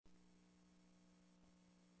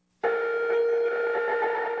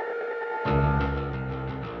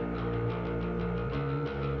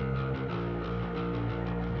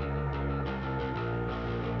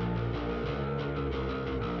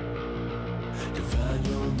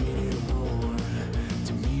you're meaning more.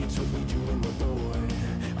 To me, it's what we do in the boy.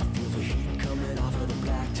 I feel the heat coming off of the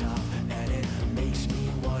blacktop, and it makes me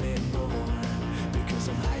want it more. Because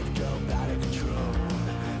I'm hyped up, out of control.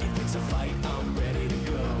 If it's a fight, I'm ready to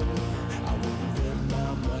go. I wouldn't bet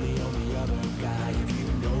my money on the other guy. If you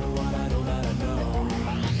know what I know that I know.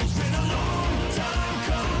 It's been a long time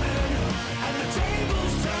coming, and the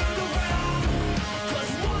tables turned around.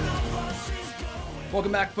 'Cause one of us is going.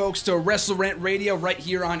 Welcome back, folks, to Wrestle Rant Radio right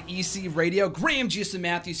here on EC Radio. Graham Jason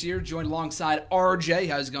Matthews here, joined alongside RJ.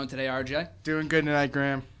 How's it going today, RJ? Doing good tonight,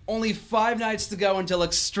 Graham. Only 5 nights to go until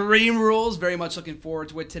Extreme Rules. Very much looking forward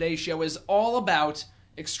to it. Today's show is all about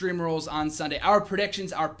Extreme Rules on Sunday. Our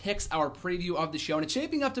predictions, our picks, our preview of the show. And it's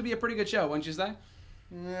shaping up to be a pretty good show, wouldn't you say?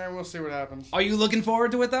 Yeah, we'll see what happens. Are you looking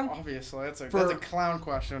forward to it, though? Obviously, that's a clown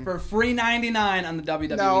question. For free $9.99 on the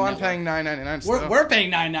WWE No, I'm Network. paying $9.99 still. We're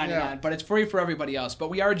paying $9.99, Yeah. but it's free for everybody else. But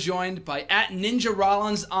we are joined by @Ninja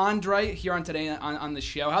Rollins Andre here on today on the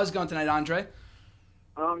show. How's it going tonight, Andre?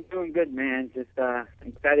 I'm doing good, man. Just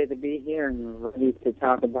excited to be here and ready to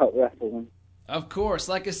talk about wrestling. Of course.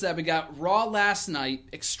 Like I said, we got Raw last night,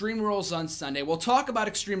 Extreme Rules on Sunday. We'll talk about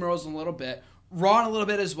Extreme Rules in a little bit. Raw in a little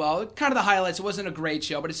bit as well. Kind of the highlights. It wasn't a great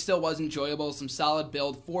show, but it still was enjoyable. Some solid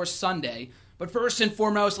build for Sunday. But first and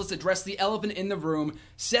foremost, let's address the elephant in the room.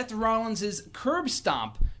 Seth Rollins' curb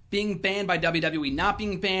stomp being banned by WWE. Not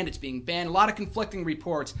being banned, it's being banned. A lot of conflicting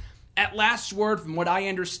reports. At last word, from what I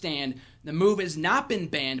understand, the move has not been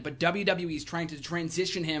banned, but WWE is trying to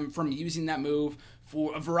transition him from using that move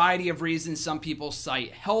for a variety of reasons. Some people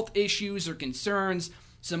cite health issues or concerns.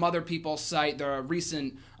 Some other people cite the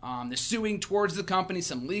recent the suing towards the company,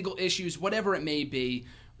 some legal issues, whatever it may be.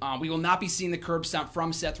 We will not be seeing the curb stomp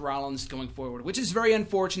from Seth Rollins going forward, which is very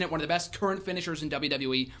unfortunate. One of the best current finishers in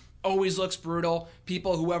WWE. Always looks brutal.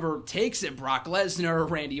 People, whoever takes it, Brock Lesnar,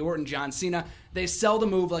 Randy Orton, John Cena, they sell the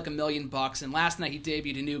move like $1 million. And last night he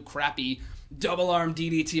debuted a new crappy double arm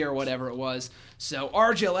DDT or whatever it was. So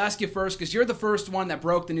RJ, I'll ask you first because you're the first one that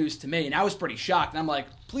broke the news to me, and I was pretty shocked. And I'm like,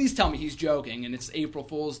 please tell me he's joking, and it's April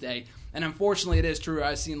Fool's Day. And unfortunately, it is true.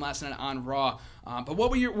 I seen last night on Raw. But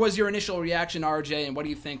what was your initial reaction, RJ, and what do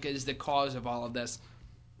you think is the cause of all of this?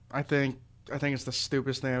 I think it's the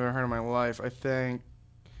stupidest thing I've ever heard in my life. I think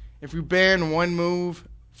if you ban one move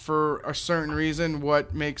for a certain reason,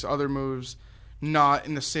 what makes other moves not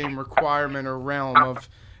in the same requirement or realm of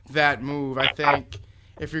that move? I think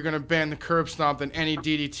if you're going to ban the curb stomp, then any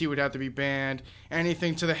DDT would have to be banned.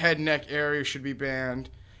 Anything to the head neck area should be banned.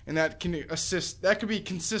 And that could be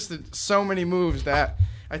consistent so many moves that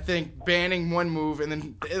I think banning one move and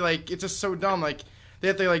then it's just so dumb. Like they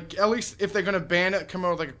have to at least if they're going to ban it, come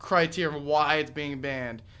up with a criteria of why it's being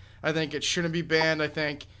banned. I think it shouldn't be banned. I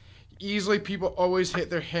think easily people always hit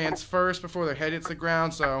their hands first before their head hits the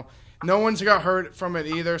ground, so no one's got hurt from it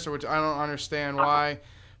either, so which I don't understand why.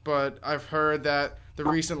 But I've heard that the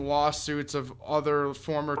recent lawsuits of other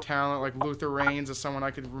former talent like Luther Reigns is someone I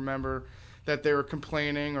could remember that they were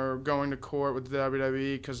complaining or going to court with the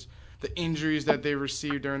WWE because the injuries that they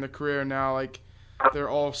received during their career now, they're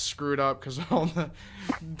all screwed up because of all the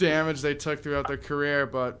damage they took throughout their career.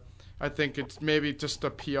 But I think it's maybe just a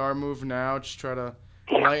PR move now, just try to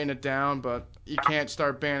lighten it down, but you can't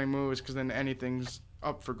start banning moves because then anything's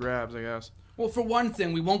up for grabs, I guess. Well, for one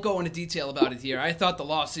thing, we won't go into detail about it here. I thought the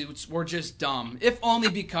lawsuits were just dumb, if only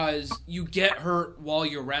because you get hurt while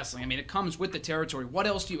you're wrestling. I mean, it comes with the territory. What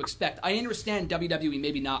else do you expect? I understand WWE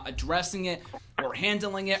maybe not addressing it or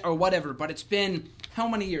handling it or whatever, but it's been how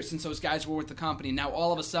many years since those guys were with the company? Now,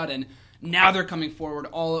 all of a sudden, now they're coming forward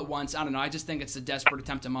all at once. I don't know. I just think it's a desperate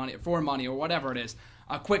attempt for money or whatever it is.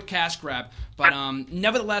 A quick cash grab. But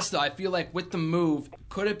nevertheless, though, I feel like with the move,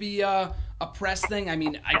 could it be a press thing? I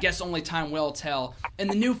mean, I guess only time will tell. And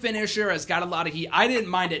the new finisher has got a lot of heat. I didn't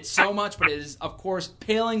mind it so much, but it is, of course,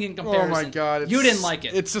 paling in comparison. Oh, my God. You didn't like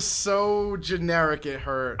it. It's just so generic it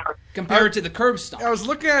hurt. Compared to the curb stomp. I was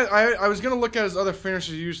looking at I was going to look at his other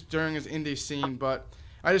finishers used during his indie scene, but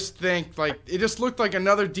I just think, it just looked like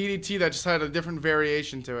another DDT that just had a different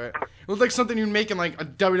variation to it. It looked like something you'd make in, a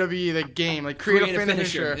WWE game, create a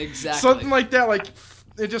finisher. Exactly. Something like that,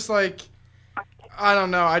 it just, I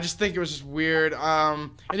don't know. I just think it was just weird.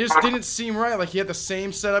 It just didn't seem right. He had the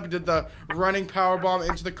same setup. He did the running powerbomb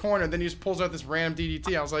into the corner, then he just pulls out this random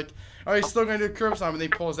DDT. I was like, oh, he's still going to do a curb stomp, and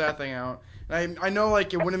then he pulls that thing out. And I know,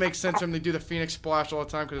 it wouldn't make sense for him to do the Phoenix Splash all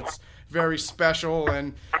the time because it's very special,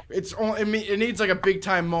 and it needs a big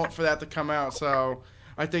time moment for that to come out. So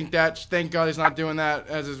I think thank God he's not doing that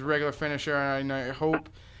as his regular finisher, and I hope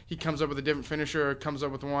he comes up with a different finisher or comes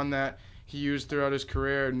up with one that he used throughout his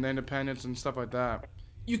career and independence and stuff like that.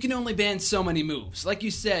 you can only ban so many moves. Like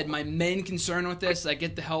you said, my main concern with this, I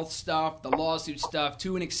get the health stuff, the lawsuit stuff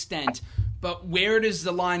to an extent, but where does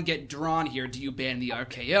the line get drawn here? Do you ban the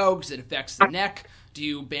RKO because it affects the neck? Do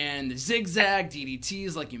you ban the zigzag,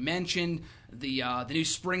 DDTs like you mentioned, the new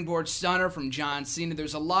springboard stunner from John Cena?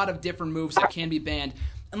 There's a lot of different moves that can be banned.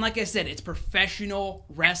 And like I said, it's professional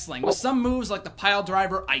wrestling. With some moves like the pile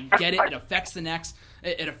driver, I get it. It affects the necks.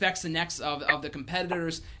 It affects the necks of the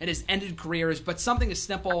competitors. It has ended careers. But something as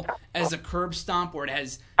simple as a curb stomp, where it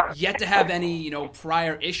has yet to have any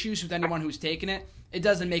prior issues with anyone who's taken it, it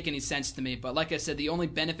doesn't make any sense to me. But like I said, the only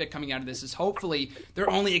benefit coming out of this is hopefully they're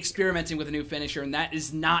only experimenting with a new finisher, and that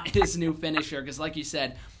is not his new finisher. Because like you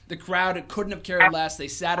said, the crowd couldn't have cared less. They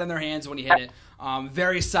sat on their hands when he hit it.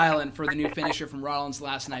 Very silent for the new finisher from Rollins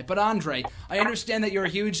last night. But Andre, I understand that you're a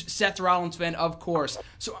huge Seth Rollins fan, of course.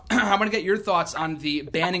 So I want to get your thoughts on the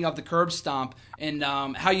banning of the curb stomp and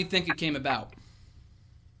how you think it came about.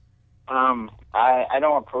 I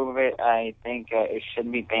don't approve of it. I think it should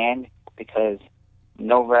be banned because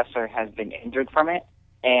no wrestler has been injured from it.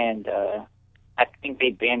 And I think they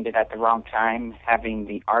banned it at the wrong time, having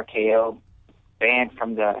the RKO banned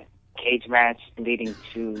from the cage match leading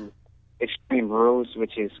to Extreme Rules,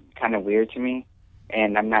 which is kind of weird to me,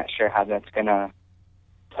 and I'm not sure how that's going to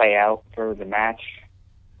play out for the match,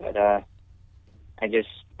 but I'm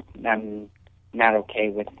not okay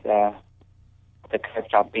with the curb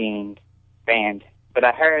stop being banned. But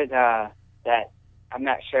I heard that I'm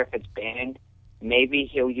not sure if it's banned. Maybe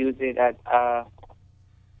he'll use it at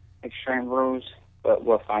Extreme Rules, but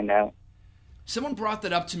we'll find out. Someone brought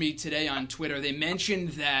that up to me today on Twitter. They mentioned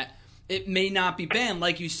that it may not be banned,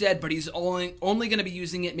 like you said, but he's only going to be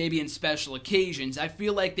using it maybe in special occasions. I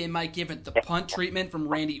feel like they might give it the punt treatment from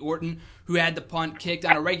Randy Orton, who had the punt kicked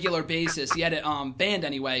on a regular basis. He had it banned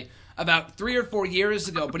anyway about 3 or 4 years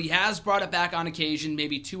ago, but he has brought it back on occasion,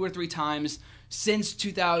 maybe 2 or 3 times since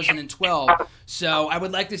 2012. So I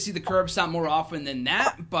would like to see the curb stomp more often than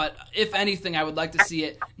that, but if anything, I would like to see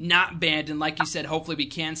it not banned. And like you said, hopefully we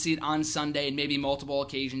can see it on Sunday and maybe multiple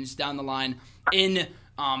occasions down the line in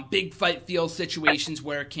big fight field situations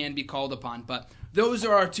where it can be called upon. But those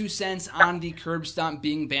are our 2 cents on the curb stomp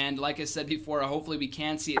being banned. Like I said before, hopefully we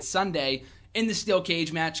can see it Sunday in the steel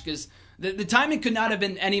cage match, because the timing could not have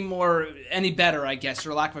been any better, I guess,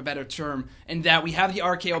 for lack of a better term, in that we have the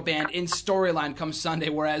RKO band in storyline come Sunday,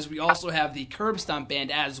 whereas we also have the curb stomp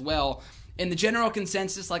band as well. And the general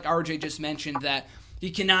consensus, like RJ just mentioned, that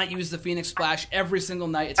he cannot use the Phoenix Splash every single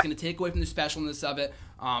night. It's going to take away from the specialness of it.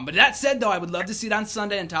 But that said, though, I would love to see it on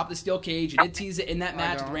Sunday on top of the steel cage. You did tease it in that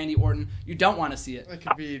match with Randy Orton. You don't want to see it. It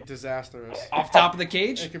could be disastrous. Off top of the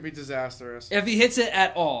cage? It could be disastrous. If he hits it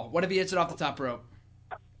at all. What if he hits it off the top rope?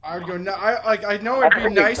 I would go. No, I know it'd be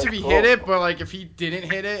nice if he hit it, but like if he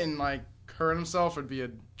didn't hit it and like hurt himself, it'd be a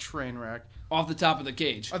train wreck. Off the top of the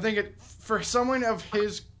cage. I think for someone of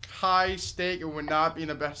his high stake, it would not be in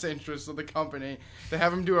the best interest of the company to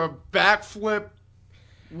have him do a backflip,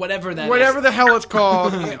 whatever the hell it's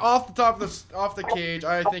called, off the cage.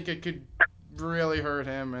 I think it could really hurt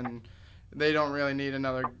him, and they don't really need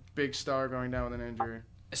another big star going down with an injury.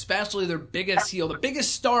 Especially their biggest heel, the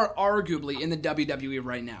biggest star arguably in the WWE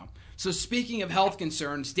right now. So speaking of health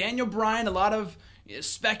concerns, Daniel Bryan, a lot of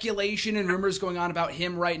speculation and rumors going on about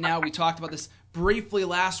him right now. We talked about this briefly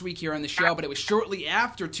last week here on the show, but it was shortly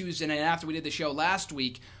after Tuesday night, after we did the show last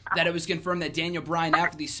week, that it was confirmed that Daniel Bryan,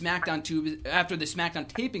 after the SmackDown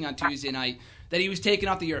taping on Tuesday night, that he was taken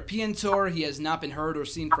off the European tour. He has not been heard or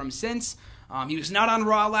seen from since. He was not on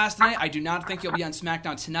Raw last night. I do not think he'll be on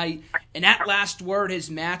SmackDown tonight. And at last word,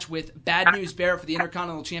 his match with Bad News Barrett for the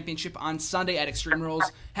Intercontinental Championship on Sunday at Extreme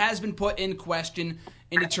Rules has been put in question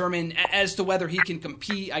and determined as to whether he can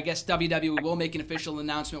compete. I guess WWE will make an official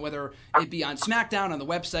announcement, whether it be on SmackDown, on the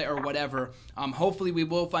website, or whatever. Hopefully we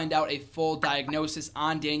will find out a full diagnosis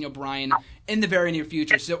on Daniel Bryan in the very near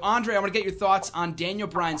future. So, Andre, I want to get your thoughts on Daniel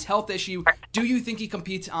Bryan's health issue. Do you think he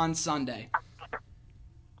competes on Sunday?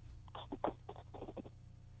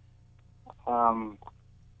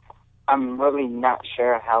 I'm really not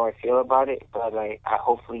sure how I feel about it, but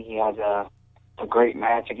hopefully he has a great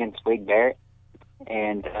match against Wade Barrett,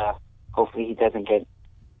 and hopefully he doesn't get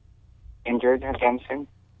injured against him.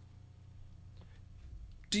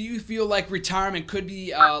 Do you feel like retirement could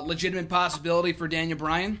be a legitimate possibility for Daniel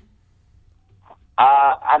Bryan?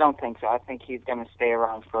 I don't think so. I think he's going to stay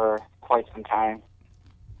around for quite some time.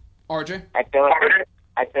 RJ? I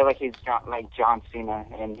feel like he's like John Cena,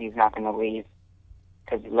 and he's not going to leave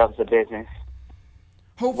because he loves the business.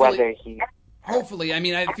 Hopefully. I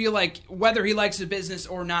mean, I feel like whether he likes the business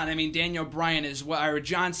or not, I mean, Daniel Bryan as well, or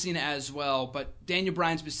John Cena as well, but Daniel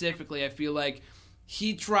Bryan specifically, I feel like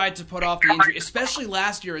he tried to put off the injury, especially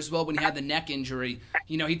last year as well when he had the neck injury.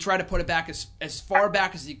 You know, he tried to put it back as far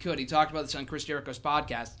back as he could. He talked about this on Chris Jericho's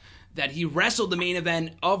podcast, that he wrestled the main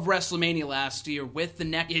event of WrestleMania last year with the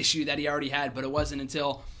neck issue that he already had, but it wasn't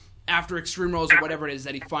until after Extreme Rules or whatever it is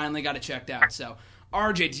that he finally got it checked out. So,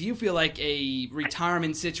 RJ, do you feel like a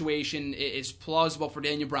retirement situation is plausible for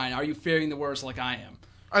Daniel Bryan? Are you fearing the worst like I am?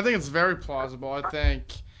 I think it's very plausible. I think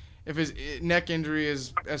if his neck injury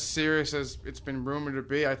is as serious as it's been rumored to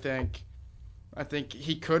be, I think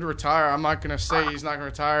he could retire. I'm not going to say he's not going to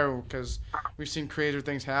retire because we've seen crazier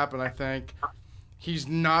things happen. I think he's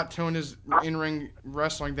not toned his in-ring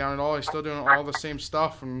wrestling down at all. He's still doing all the same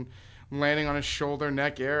stuff and landing on his shoulder,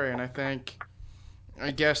 neck area. And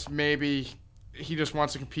I guess maybe he just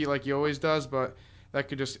wants to compete like he always does, but that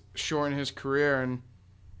could just shorten his career. And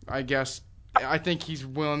I think he's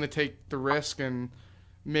willing to take the risk and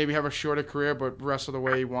maybe have a shorter career, but wrestle the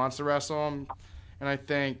way he wants to wrestle him. And I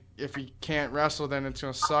think if he can't wrestle, then it's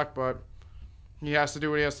going to suck, but he has to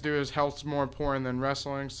do what he has to do. His health's more important than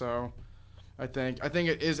wrestling, so I think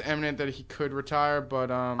it is imminent that he could retire,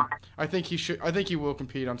 but I think he will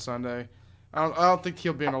compete on Sunday. I don't think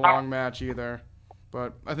he'll be in a long match either,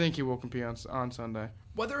 but I think he will compete on Sunday.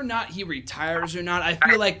 Whether or not he retires or not, I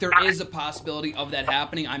feel like there is a possibility of that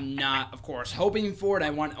happening. I'm not, of course, hoping for it. I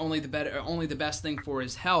want only the best thing for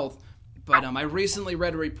his health. But I recently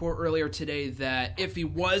read a report earlier today that if he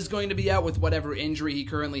was going to be out with whatever injury he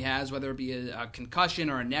currently has, whether it be a concussion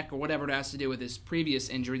or a neck or whatever it has to do with his previous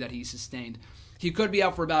injury that he sustained, he could be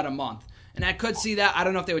out for about a month. And I could see that. I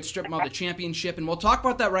don't know if they would strip him of the championship. And we'll talk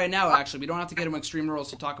about that right now, actually. We don't have to get into Extreme Rules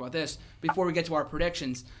to talk about this before we get to our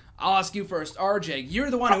predictions. I'll ask you first. RJ,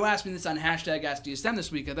 you're the one who asked me this on #AskDSM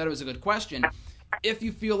this week. I thought it was a good question. If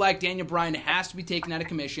you feel like Daniel Bryan has to be taken out of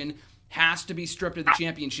commission, has to be stripped of the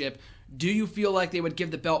championship, do you feel like they would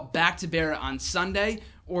give the belt back to Barrett on Sunday,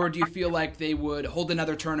 or do you feel like they would hold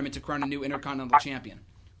another tournament to crown a new Intercontinental Champion?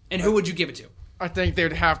 And who would you give it to? I think they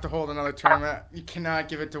would have to hold another tournament. You cannot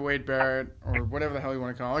give it to Wade Barrett or whatever the hell you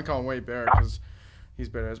want to call him. I call him Wade Barrett because he's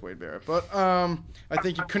better as Wade Barrett. But I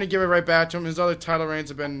think you couldn't give it right back to him. His other title reigns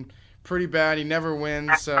have been pretty bad. He never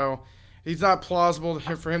wins, so he's not plausible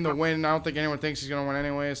for him to win. I don't think anyone thinks he's going to win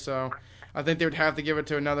anyway, so I think they would have to give it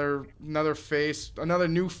to another face, another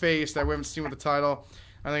new face that we haven't seen with the title.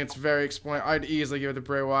 I think it's very explained. I'd easily give it to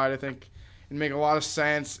Bray Wyatt. I think it'd make a lot of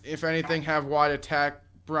sense. If anything, have Wyatt attack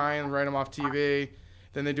Bryan, write him off TV,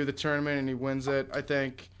 then they do the tournament and he wins it. I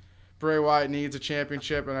think Bray Wyatt needs a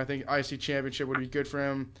championship, and I think IC championship would be good for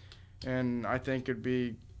him. And I think it'd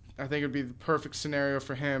be the perfect scenario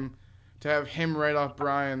for him to have him write off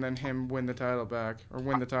Bryan, then him win the title back or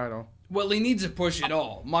win the title. Well, he needs to push it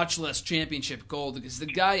all, much less championship gold, because the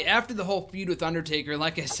guy, after the whole feud with Undertaker,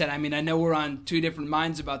 like I said, I mean, I know we're on two different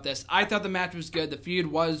minds about this. I thought the match was good. The feud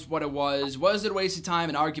was what it was. Was it a waste of time?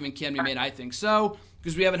 An argument can be made. I think so,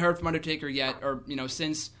 because we haven't heard from Undertaker yet, or,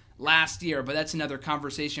 since last year, but that's another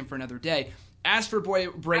conversation for another day. As for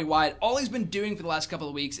Bray Wyatt, all he's been doing for the last couple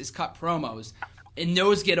of weeks is cut promos, and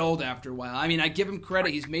those get old after a while. I mean, I give him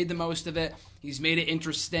credit. He's made the most of it. He's made it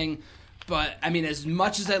interesting. But, I mean, as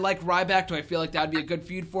much as I like Ryback, do I feel like that would be a good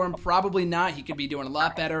feud for him? Probably not. He could be doing a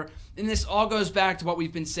lot better. And this all goes back to what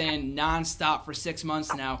we've been saying nonstop for 6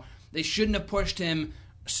 months now. They shouldn't have pushed him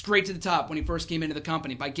straight to the top when he first came into the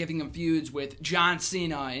company by giving him feuds with John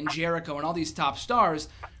Cena and Jericho and all these top stars,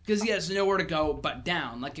 because he has nowhere to go but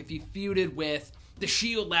down. Like if he feuded with The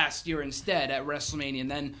Shield last year instead at WrestleMania,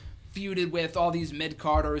 and then feuded with all these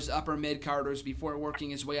mid-carders, upper mid-carders before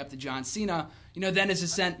working his way up to John Cena, then his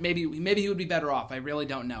ascent, maybe he would be better off. I really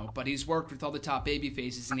don't know. But he's worked with all the top baby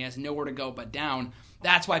faces, and he has nowhere to go but down.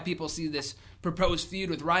 That's why people see this proposed feud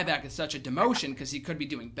with Ryback as such a demotion, because he could be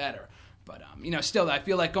doing better. But, still, I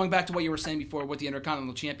feel like, going back to what you were saying before with the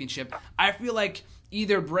Intercontinental Championship, I feel like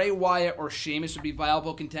either Bray Wyatt or Sheamus would be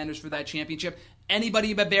viable contenders for that championship.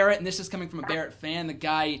 Anybody but Barrett, and this is coming from a Barrett fan, the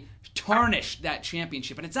guy tarnished that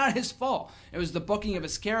championship. And it's not his fault. It was the booking of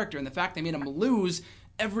his character and the fact they made him lose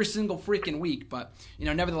every single freaking week. But,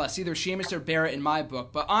 nevertheless, either Sheamus or Barrett in my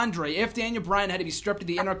book. But, Andre, if Daniel Bryan had to be stripped of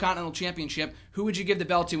the Intercontinental Championship, who would you give the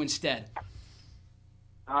belt to instead?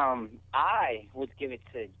 I would give it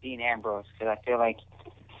to Dean Ambrose, because I feel like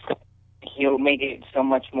he'll make it so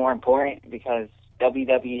much more important, because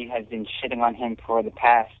WWE has been shitting on him for the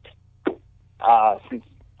past since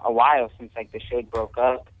a while, since like the show broke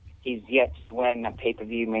up. He's yet to win a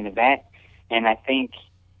pay-per-view main event, and I think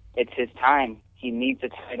it's his time. He needs a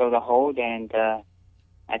title to hold, and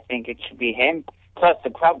I think it should be him. Plus,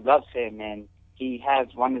 the crowd loves him, and he has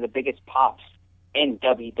one of the biggest pops in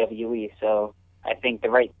WWE, so I think the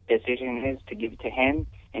right decision is to give it to him,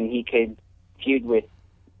 and he could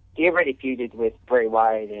feuded with Bray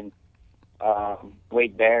Wyatt and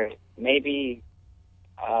Wade Barrett. Maybe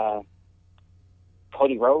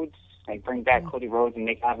Cody Rhodes, like bring back Cody Rhodes and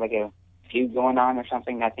make have like a feud going on or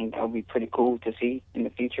something. I think that would be pretty cool to see in the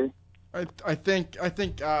future. I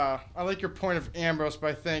think I like your point of Ambrose,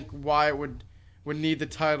 but I think Wyatt would need the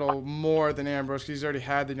title more than Ambrose because he's already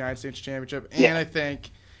had the United States Championship, and I think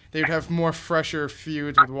they would have more fresher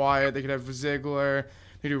feuds with Wyatt. They could have Ziggler,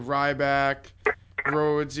 they do Ryback,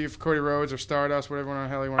 Rhodes, if Cody Rhodes or Stardust, whatever the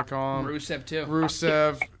hell you want to call him. Rusev too.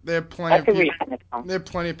 Rusev. They have plenty of people. They have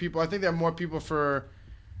plenty of people. I think they have more people for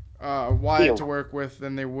Wyatt to work with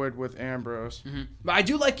than they would with Ambrose. Mm-hmm. But I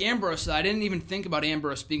do like Ambrose. I didn't even think about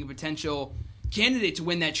Ambrose being a potential candidate to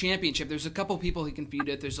win that championship. There's a couple people he can feud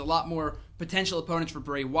with. There's a lot more potential opponents for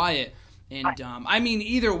Bray Wyatt. And, I mean,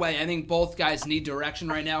 either way, I think both guys need direction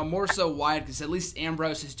right now. More so Wyatt, because at least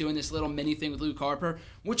Ambrose is doing this little mini thing with Luke Harper,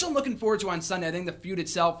 which I'm looking forward to on Sunday. I think the feud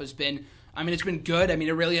itself has been, I mean, it's been good. I mean,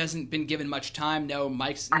 it really hasn't been given much time. No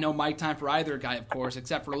mic time for either guy, of course,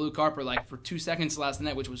 except for Luke Harper, like, for 2 seconds last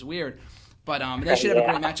night, which was weird. But they should have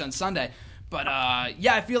a great match on Sunday. But,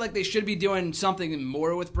 yeah, I feel like they should be doing something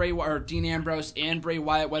more with Bray Wyatt, or Dean Ambrose and Bray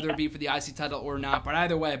Wyatt, whether it be for the IC title or not. But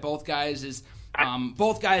either way, both guys as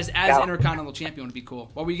Intercontinental Champion would be cool.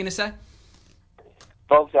 What were you going to say?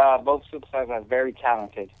 Both superstars are very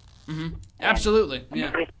talented. Mm-hmm. Absolutely,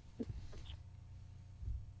 yeah.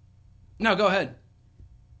 No, go ahead.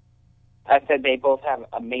 I said they both have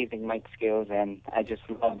amazing mic skills, and I just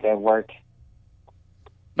love their work.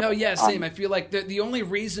 No, yeah, same. I feel like the only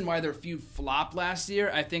reason why their feud flopped last year,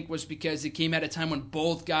 I think, was because it came at a time when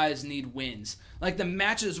both guys need wins. Like, the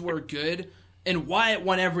matches were good, and Wyatt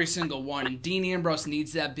won every single one, and Dean Ambrose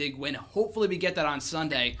needs that big win. Hopefully we get that on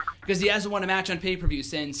Sunday, because he hasn't won a match on pay-per-view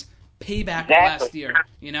since Payback last year,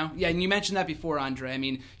 you know? Yeah, and you mentioned that before, Andre. I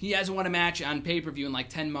mean, he hasn't won a match on pay-per-view in like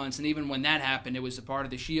 10 months, and even when that happened, it was a part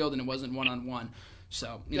of the Shield, and it wasn't one-on-one.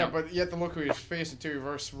 So, you know. But you have to look who he's facing, too,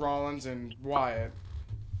 versus Rollins and Wyatt.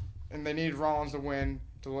 And they need Rollins to win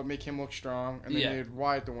to make him look strong, and they needed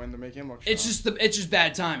Wyatt to win to make him look strong. It's just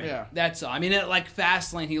bad timing. Yeah. That's all. I mean, at like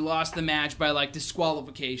Fastlane, he lost the match by like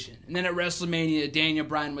disqualification, and then at WrestleMania, Daniel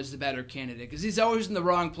Bryan was the better candidate because he's always in the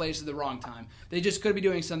wrong place at the wrong time. They just could be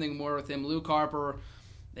doing something more with him. Luke Harper,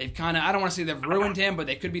 they've kind of, I don't want to say they've ruined him, but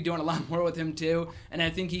they could be doing a lot more with him too. And I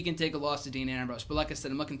think he can take a loss to Dean Ambrose. But like I said,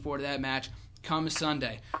 I'm looking forward to that match come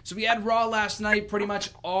Sunday. So we had Raw last night, pretty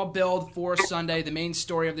much all billed for Sunday. The main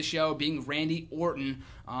story of the show being Randy Orton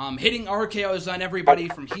hitting RKOs on everybody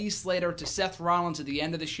from Heath Slater to Seth Rollins at the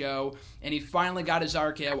end of the show, and he finally got his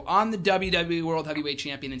RKO on the WWE World Heavyweight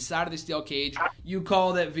Champion inside of the steel cage. You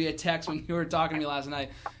called it via text when you were talking to me last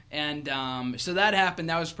night. And so that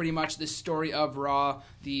happened. That was pretty much the story of Raw.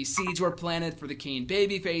 The seeds were planted for the Kane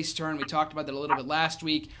babyface turn. We talked about that a little bit last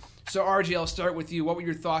week. So, RJ, I'll start with you. What were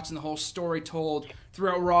your thoughts on the whole story told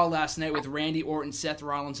throughout Raw last night with Randy Orton, Seth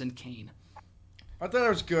Rollins, and Kane? I thought it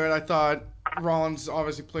was good. I thought Rollins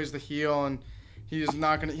obviously plays the heel, and he's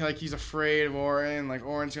not going to, he's afraid of Orton. Like,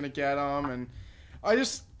 Orton's going to get him. And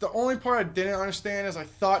the only part I didn't understand is I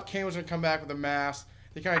thought Kane was going to come back with a mask.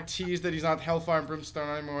 They kind of teased that he's not Hellfire and Brimstone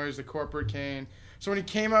anymore. He's the corporate Kane. So when he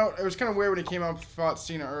came out, it was kind of weird when he came out and fought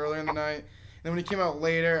Cena earlier in the night. And then when he came out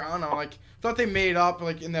later, I don't know, thought they made up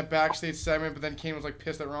in that backstage segment, but then Kane was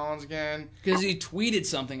pissed at Rollins again because he tweeted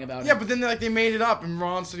something about it. Yeah, but then they made it up, and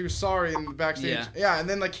Rollins said he was sorry in the backstage. Yeah, and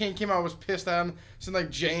then Kane came out and was pissed at him. So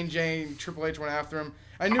J&J and Triple H went after him.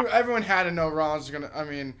 I knew everyone had to know Rollins was gonna. I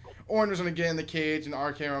mean, Orton was gonna get in the cage and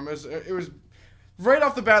RKO him. It was right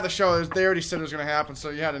off the bat of the show. They already said it was gonna happen,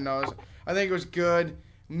 so you had to know. I think it was good.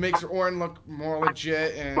 Makes Orton look more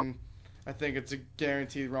legit, and I think it's a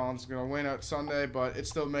guaranteed Rollins is going to win at Sunday, but it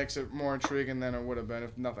still makes it more intriguing than it would have been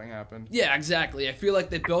if nothing happened. Yeah, exactly. I feel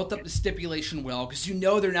like they built up the stipulation well because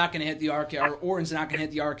they're not going to hit the RKO, or Orton's not going to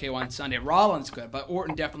hit the RKO on Sunday. Rollins could, but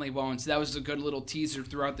Orton definitely won't. So that was a good little teaser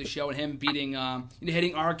throughout the show, and him beating,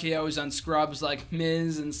 hitting RKOs on scrubs like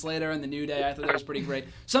Miz and Slater and the New Day. I thought that was pretty great.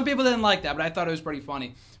 Some people didn't like that, but I thought it was pretty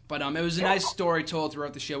funny. But it was a nice story told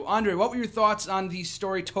throughout the show. Andre, what were your thoughts on the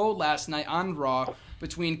story told last night on Raw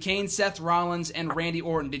between Kane, Seth Rollins, and Randy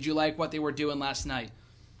Orton? Did you like what they were doing last night?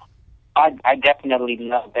 I definitely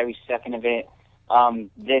loved every second of it.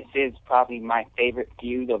 This is probably my favorite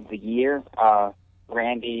feud of the year,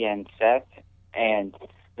 Randy and Seth. And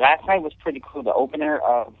last night was pretty cool. The opener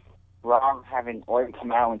of Raw, having Orton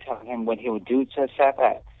come out and tell him what he would do to Seth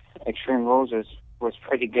at Extreme Rules was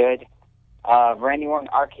pretty good. Randy Orton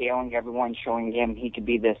RKOing everyone, showing him he could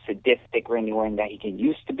be the sadistic Randy Orton that he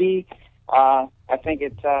used to be. I think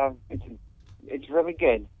it's really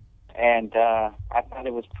good, and I thought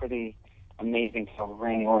it was pretty amazing how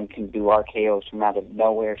Randy Orton can do RKOs from out of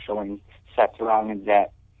nowhere, showing Seth Rollins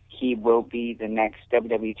that he will be the next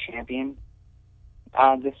WWE champion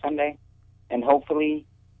this Sunday. And hopefully,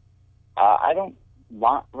 I don't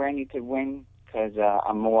want Randy to win because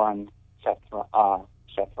I'm more on Seth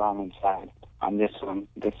Rollins' side on this one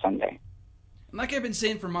this Sunday. Like I've been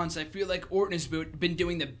saying for months, I feel like Orton has been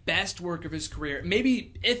doing the best work of his career.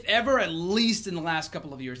 Maybe, if ever, at least in the last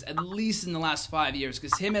couple of years. At least in the last 5 years.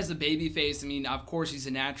 Because him as a babyface, I mean, of course he's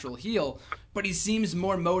a natural heel. But he seems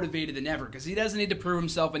more motivated than ever. Because he doesn't need to prove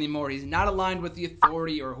himself anymore. He's not aligned with the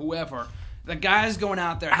Authority or whoever. The guy's going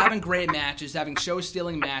out there, having great matches, having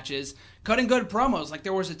show-stealing matches, cutting good promos. Like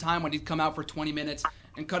there was a time when he'd come out for 20 minutes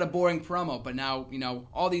and cut a boring promo, but now,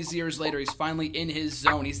 all these years later, he's finally in his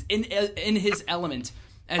zone. He's in his element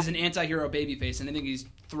as an anti-hero babyface, and I think he's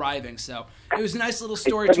thriving. So it was a nice little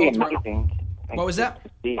story told. What was that?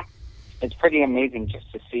 It's pretty amazing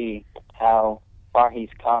just to see how far he's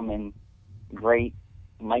come and great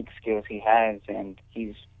mic skills he has, and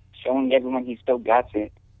he's showing everyone he still got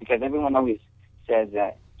it. Because everyone always says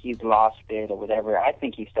that he's lost it or whatever. I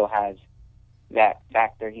think he still has that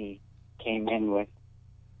factor he came in with.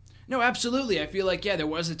 No, absolutely. I feel like, there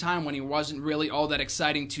was a time when he wasn't really all that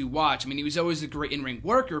exciting to watch. I mean, he was always a great in-ring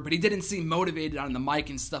worker, but he didn't seem motivated on the mic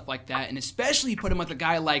and stuff like that. And especially put him with a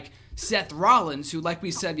guy like Seth Rollins, who, like we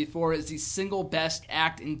said before, is the single best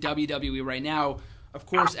act in WWE right now. Of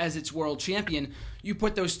course, as its world champion, you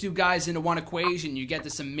put those two guys into one equation, you get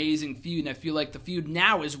this amazing feud, and I feel like the feud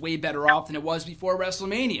now is way better off than it was before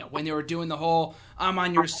WrestleMania, when they were doing the whole, I'm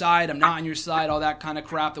on your side, I'm not on your side, all that kind of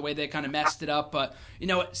crap, the way they kind of messed it up. But,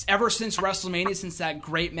 ever since WrestleMania, since that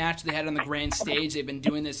great match they had on the grand stage, they've been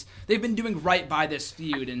doing right by this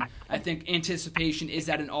feud, and I think anticipation is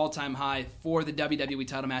at an all-time high for the WWE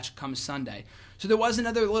title match come Sunday. So there was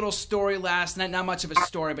another little story last night, not much of a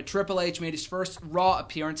story, but Triple H made his first Raw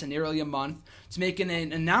appearance in nearly a month to make an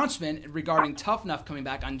announcement regarding Tough Enough coming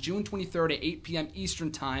back on June 23rd at 8 p.m.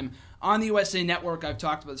 Eastern Time on the USA Network. I've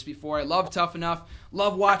talked about this before. I love Tough Enough.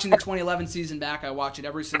 Love watching the 2011 season back. I watch it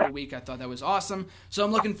every single week. I thought that was awesome. So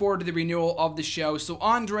I'm looking forward to the renewal of the show. So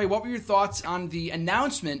Andre, what were your thoughts on the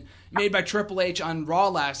announcement made by Triple H on Raw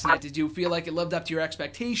last night? Did you feel like it lived up to your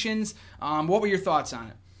expectations? What were your thoughts on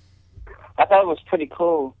it? I thought it was pretty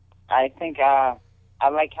cool. I think I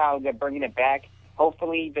like how they're bringing it back.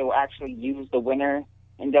 Hopefully they'll actually use the winner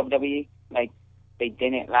in WWE like they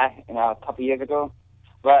didn't a couple years ago.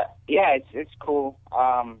 But yeah, it's cool.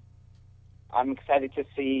 I'm excited to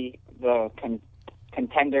see the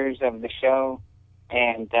contenders of the show,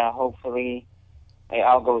 and hopefully it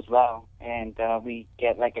all goes well, and we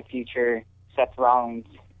get like a future Seth Rollins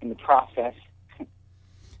in the process.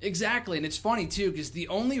 Exactly, and it's funny, too, because the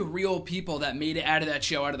only real people that made it out of that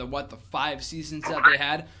show, out of the 5 seasons that they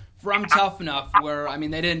had, from Tough Enough, where, I mean,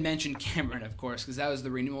 they didn't mention Cameron, of course, because that was the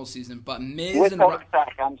renewal season, but Miz and...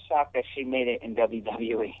 I'm shocked that she made it in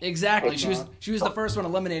WWE. Exactly, she was the first one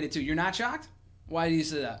eliminated, too. You're not shocked? Why do you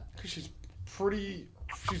say that? Because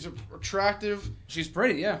she's attractive. She's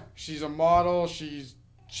pretty, yeah. She's a model.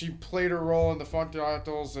 She played her role in the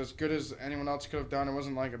Fundamentals as good as anyone else could have done. It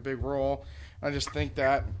wasn't like a big role. I just think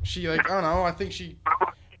that she, I don't know. I think she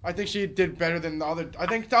did better than the other. I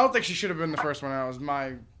don't think she should have been the first one out. Was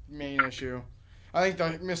my main issue. I think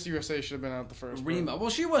the Miss USA should have been out the first. Rima. Well,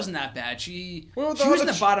 she wasn't that bad. She was in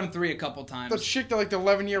the bottom 3 a couple times. The chick that the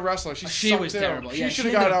 11-year wrestler. She was terrible. She should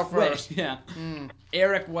have got out first. Yeah.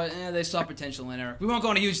 Eric was. They saw potential in Eric. We won't go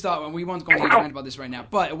on a huge thought. We won't go on a huge rant about this right now.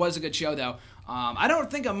 But it was a good show, though. I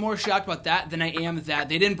don't think I'm more shocked about that than I am that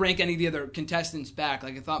they didn't bring any of the other contestants back.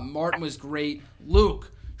 Like, I thought Martin was great.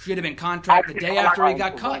 Luke should have been contracted the day after he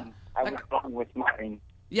got cut. I was wrong with Martin.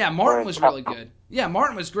 Yeah, Martin was really good. Yeah,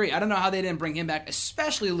 Martin was great. I don't know how they didn't bring him back,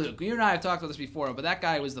 especially Luke. You and I have talked about this before, but that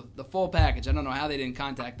guy was the full package. I don't know how they didn't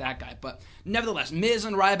contact that guy. But nevertheless, Miz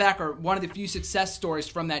and Ryback are one of the few success stories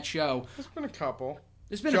from that show. There's been a couple.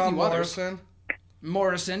 There's been John a few Morrison. others.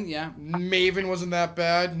 Morrison, yeah. Maven wasn't that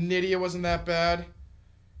bad. Nydia wasn't that bad.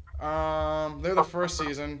 They're the first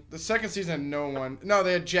season. The second season had no one. No,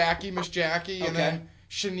 they had Miss Jackie, and then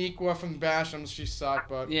Shaniqua from Basham. She sucked,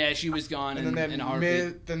 but yeah, she was gone. And then they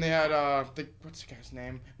had then they had what's the guy's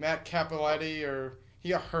name? Matt Capoletti, or he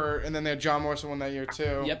got hurt, and then they had John Morrison won that year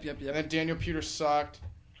too. Yep. And then Daniel Peters sucked.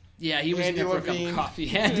 Yeah, he was in there for a cup of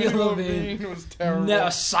coffee. Andy Levine was terrible. No,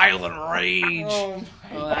 Silent Rage. Oh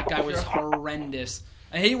that guy was horrendous.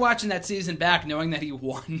 I hate watching that season back knowing that he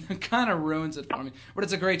won. It kind of ruins it for me. But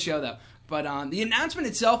it's a great show, though. But the announcement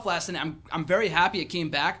itself last night, I'm very happy it came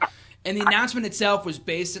back. And the announcement itself was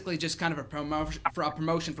basically just kind of a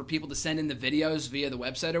promotion for people to send in the videos via the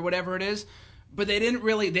website or whatever it is. but they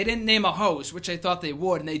didn't name a host, which I thought they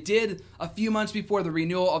would, and they did a few months before the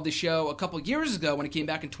renewal of the show a couple years ago when it came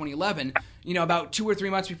back in 2011. About 2 or 3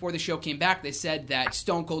 months before the show came back, they said that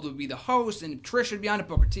Stone Cold would be the host and Trish would be on it,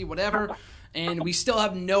 Booker T, whatever. And we still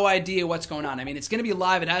have no idea what's going on. I mean, it's going to be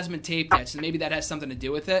live. It hasn't been taped yet, so maybe that has something to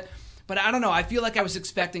do with it. But I don't know. I feel like I was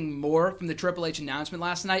expecting more from the Triple H announcement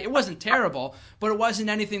last night. It wasn't terrible, but it wasn't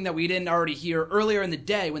anything that we didn't already hear earlier in the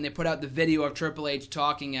day when they put out the video of Triple H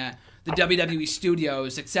talking at the WWE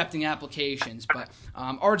studios accepting applications. But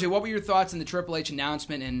RJ, what were your thoughts on the Triple H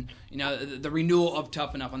announcement and the renewal of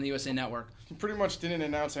Tough Enough on the USA Network? He pretty much didn't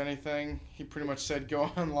announce anything. He pretty much said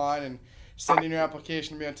go online and send in your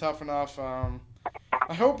application to be on Tough Enough.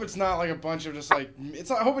 I hope it's not like a bunch of just like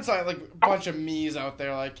I hope it's not like a bunch of me's out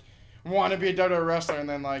there like want to be a WWE wrestler and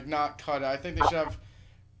then like not cut it. I think they should have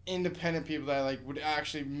independent people that like would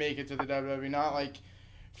actually make it to the WWE, not like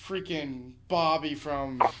freaking Bobby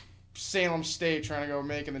from Salem State trying to go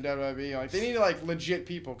make in the WWE. Like they need like legit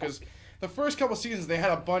people because the first couple seasons they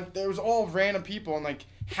had a bunch. There was all random people and like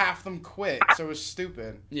half them quit, so it was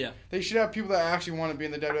stupid. Yeah, they should have people that actually want to be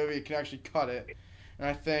in the WWE can actually cut it, and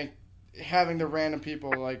I think having the random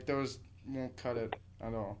people like those won't cut it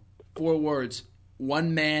at all. 4 words: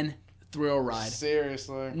 one man thrill ride.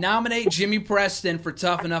 Seriously. Nominate Jimmy Preston for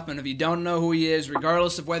Tough Enough, and if you don't know who he is,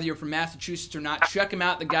 regardless of whether you're from Massachusetts or not, check him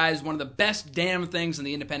out. The guy is one of the best damn things in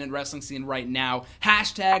the independent wrestling scene right now.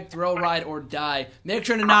 # thrill ride or die. Make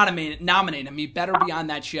sure to nominate him. He better be on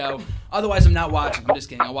that show. Otherwise, I'm not watching. I'm just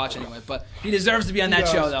kidding. I'll watch anyway. But he deserves to be on that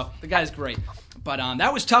show, though. The guy's great. But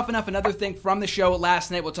that was Tough Enough. Another thing from the show last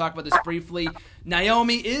night, we'll talk about this briefly.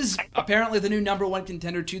 Naomi is apparently the new #1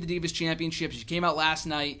 contender to the Divas Championship. She came out last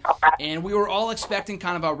night, and we were all expecting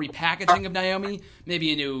kind of a repackaging of Naomi,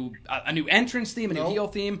 maybe a new entrance theme, a new heel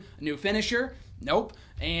theme, a new finisher. Nope.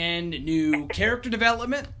 And new character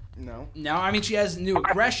development. No. I mean, she has new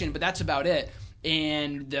aggression, but that's about it.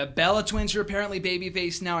 And the Bella twins are apparently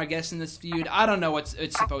babyface now, I guess, in this feud. I don't know what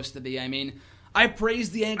it's supposed to be. I mean, I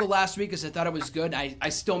praised the angle last week because I thought it was good. I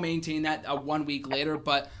still maintain that 1 week later,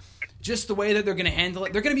 but just the way that they're going to handle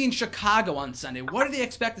it. They're going to be in Chicago on Sunday. What do they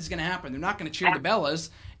expect is going to happen? They're not going to cheer the Bellas,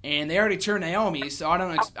 and they already turned Naomi, so I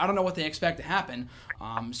don't know what they expect to happen.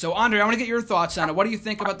 So, Andre, I want to get your thoughts on it. What do you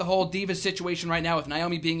think about the whole Divas situation right now with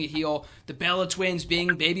Naomi being a heel, the Bella twins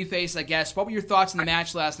being babyface, I guess? What were your thoughts in the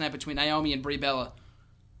match last night between Naomi and Brie Bella?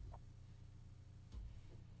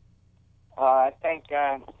 I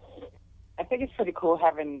think it's pretty cool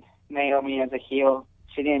having Naomi as a heel.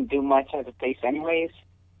 She didn't do much as a face anyways,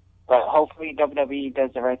 but hopefully WWE does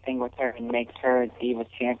the right thing with her and makes her Divas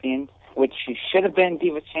champion, which she should have been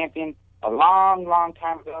Divas champion a long, long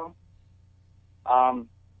time ago.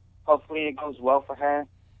 Hopefully it goes well for her,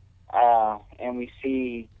 and we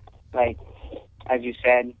see, like, as you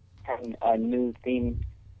said, having a new theme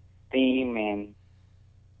and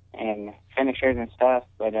finishers and stuff,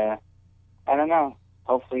 but I don't know.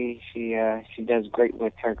 Hopefully she does great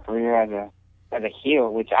with her career as a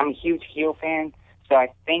heel, which I'm a huge heel fan. So I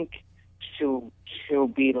think she'll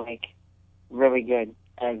be like really good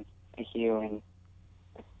as a heel,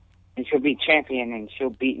 and she'll be champion, and she'll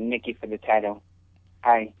beat Nikki for the title.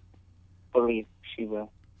 I believe she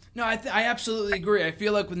will. No, I absolutely agree. I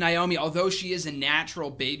feel like with Naomi, although she is a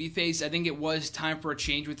natural babyface, I think it was time for a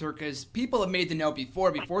change with her because people have made the note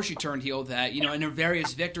before she turned heel that, in her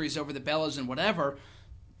various victories over the Bellas and whatever,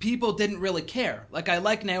 people didn't really care. Like, I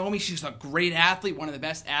like Naomi. She's a great athlete, one of the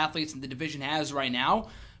best athletes the division has right now.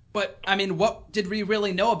 But, I mean, what did we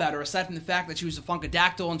really know about her aside from the fact that she was a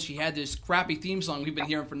Funkadactyl and she had this crappy theme song we've been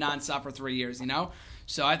hearing for nonstop for 3 years,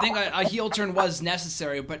 So I think a heel turn was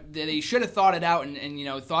necessary, but they should have thought it out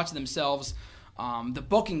and thought to themselves the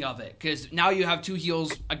booking of it. Because now you have two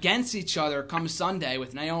heels against each other come Sunday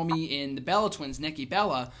with Naomi and the Bella twins, Nikki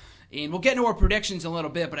Bella. And we'll get into our predictions in a little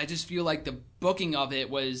bit, but I just feel like the booking of it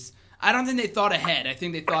was... I don't think they thought ahead. I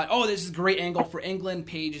think they thought, this is a great angle for England.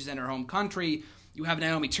 Paige is in her home country. You have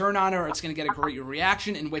Naomi turn on her. It's going to get a great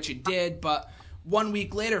reaction, in which it did. But 1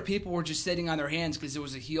 week later, people were just sitting on their hands because it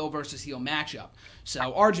was a heel versus heel matchup. So,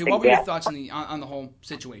 RJ, what were your thoughts on the whole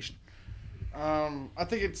situation? I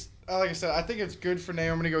think it's, like I said, I think it's good for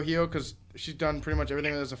Naomi to go heel because she's done pretty much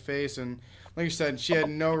everything as a face. And like you said, she had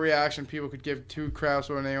no reaction. People could give two craps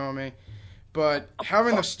for Naomi. But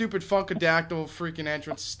having the stupid Funkadactyl freaking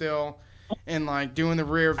entrance still and, like, doing the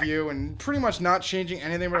rear view and pretty much not changing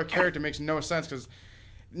anything about her character makes no sense because,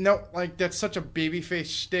 that's such a babyface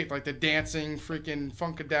shtick, like the dancing freaking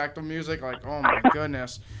Funkadactyl music. Like, oh, my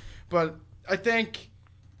goodness. But I think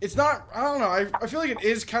it's not, I don't know, I feel like it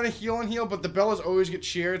is kind of heel and heel, but the Bellas always get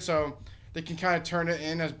cheered, so they can kind of turn it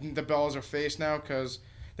in as the Bellas are face now because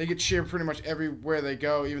they get cheered pretty much everywhere they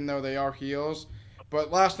go, even though they are heels.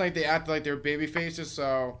 But last night they acted like they were baby faces,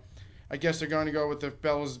 so I guess they're going to go with the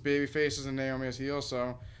Bellas as baby faces and Naomi as heels.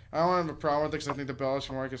 So I don't have a problem with it because I think the Bellas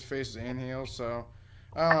can work as faces and heels. So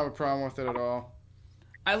I don't have a problem with it at all.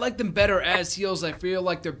 I like them better as heels. I feel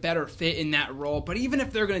like they're better fit in that role. But even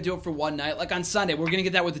if they're going to do it for one night, like on Sunday, we're going to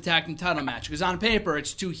get that with the tag team title match. Because on paper,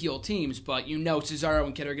 it's 2 heel teams, but you know Cesaro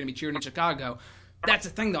and Kid are going to be cheering in Chicago. That's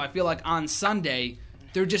the thing, though. I feel like on Sunday,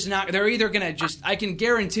 they're just not. They're either going to just. I can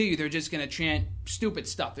guarantee you, they're just going to chant stupid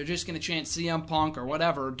stuff. They're just going to chant CM Punk or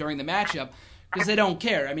whatever during the matchup because they don't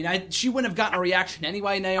care. I mean, she wouldn't have gotten a reaction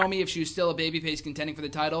anyway, Naomi, if she was still a babyface contending for the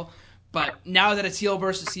title. But now that it's heel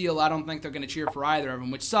versus heel, I don't think they're going to cheer for either of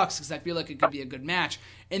them, which sucks because I feel like it could be a good match.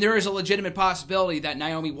 And there is a legitimate possibility that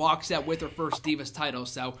Naomi walks out with her first Divas title.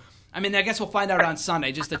 So, I mean, I guess we'll find out on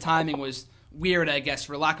Sunday. Just the timing was weird, I guess,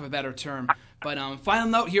 for lack of a better term. But final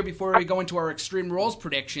note here before we go into our Extreme Rules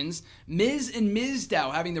predictions. Miz and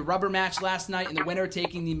Mizdow having the rubber match last night and the winner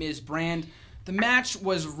taking the Miz brand. The match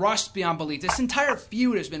was rushed beyond belief. This entire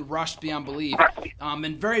feud has been rushed beyond belief.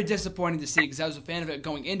 And very disappointing to see because I was a fan of it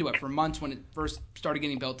going into it for months when it first started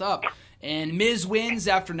getting built up. And Miz wins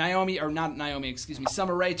after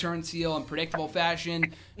Summer Rae turns heel in predictable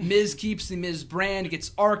fashion. Miz keeps the Miz brand,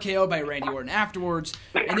 gets RKO'd by Randy Orton afterwards.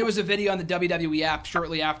 And there was a video on the WWE app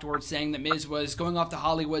shortly afterwards saying that Miz was going off to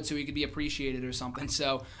Hollywood so he could be appreciated or something.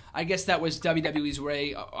 So I guess that was WWE's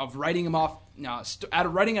way of writing him off,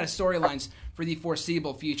 writing out of storylines for the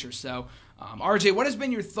foreseeable future. So, RJ, what has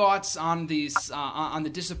been your thoughts on these on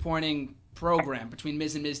the disappointing program between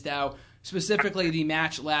Miz and Mizdow? Specifically, the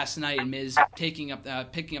match last night and Miz picking up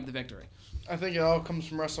the victory. I think it all comes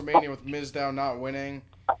from WrestleMania with Mizdow not winning.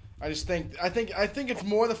 I think it's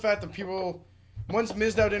more the fact that people, once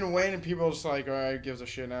Mizdow didn't win, and people are just like, all right, who gives a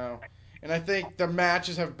shit now. And I think the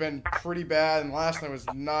matches have been pretty bad, and last night was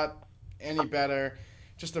not any better.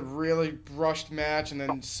 Just a really rushed match, and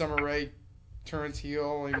then Summer Rae turns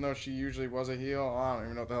heel, even though she usually was a heel. I don't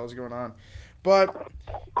even know what the hell is going on. But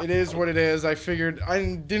it is what it is. I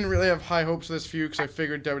didn't really have high hopes of this feud because I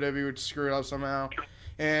figured WWE would screw it up somehow.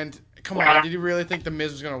 And come on, did you really think The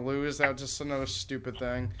Miz was going to lose? That was just another stupid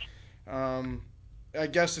thing. I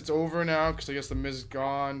guess it's over now because I guess The Miz is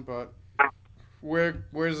gone. But where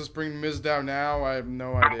does this bring Mizdow now? I have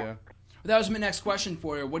no idea. That was my next question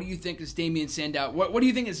for you. What do you think is Damien Sandow? What do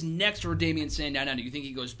you think is next for Damien Sandow now? Do you think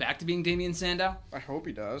he goes back to being Damien Sandow? I hope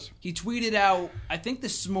he does. He tweeted out, I think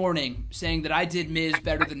this morning, saying that I did Miz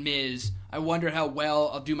better than Miz. I wonder how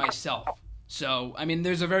well I'll do myself. So, I mean,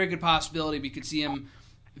 there's a very good possibility we could see him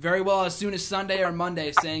very well as soon as Sunday or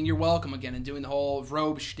Monday saying you're welcome again and doing the whole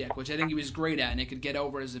robe shtick, which I think he was great at and it could get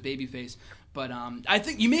over as a babyface. But I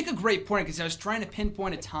think you make a great point because I was trying to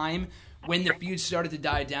pinpoint a time when the feud started to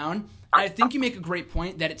die down. I think you make a great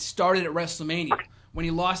point that it started at WrestleMania when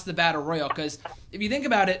he lost the Battle Royal. Because if you think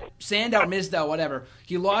about it, Sandow, Mizdow, whatever,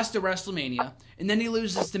 he lost to WrestleMania, and then he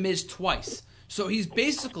loses to Miz twice. So he's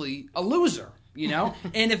basically a loser, you know?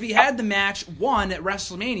 And if he had the match won at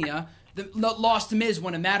WrestleMania, the loss to Miz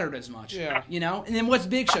wouldn't have mattered as much. Yeah. You know? And then what's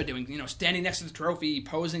Big Show doing? You know, standing next to the trophy,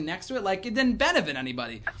 posing next to it? Like, it didn't benefit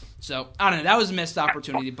anybody. So, I don't know. That was a missed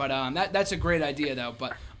opportunity. But that's a great idea, though.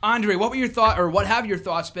 But Andre, what have your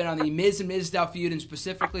thoughts been on the Miz and Mizdow feud, and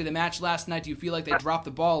specifically the match last night? Do you feel like they dropped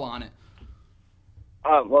the ball on it?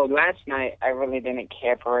 Well, last night I really didn't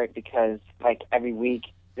care for it because, like, every week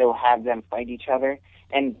they'll have them fight each other,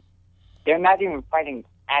 and they're not even fighting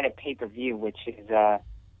at a pay-per-view, which is, I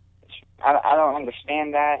don't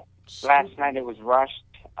understand that. Last night it was rushed.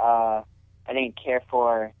 I didn't care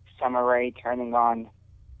for Summer Rae turning on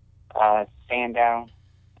Sandow.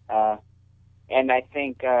 And I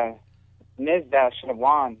think Mizdow should have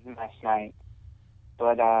won last night.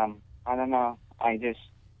 But I don't know. It's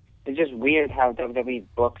just weird how WWE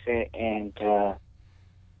books it, and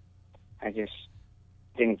I just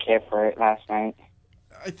didn't care for it last night.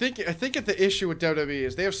 I think that the issue with WWE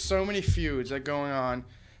is they have so many feuds that are going on,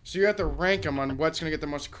 so you have to rank them on what's going to get the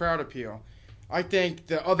most crowd appeal. I think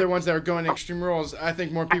the other ones that are going to Extreme Rules, I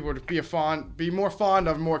think more people would be more fond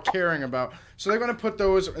of, more caring about. So they're going to put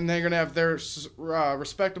those, and they're going to have their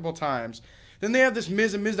respectable times. Then they have this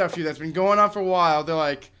Miz and Mizdow feud that's been going on for a while. They're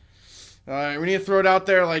like, all right, we need to throw it out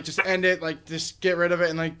there, like, just end it, like, just get rid of it.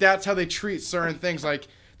 And, like, that's how they treat certain things. Like,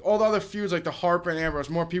 all the other feuds, like the Harper and Ambrose,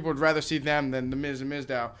 more people would rather see them than the Miz and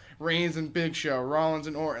Mizdow. Reigns and Big Show, Rollins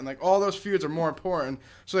and Orton. Like, all those feuds are more important.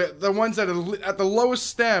 So the ones that are at the lowest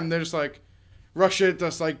stem, they're just like, rush it,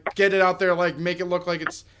 just like get it out there, like make it look like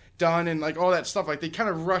it's done and like all that stuff. Like they kind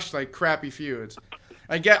of rush like crappy feuds.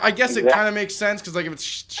 I guess it kind of makes sense because like if it's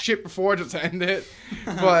shit before, just end it.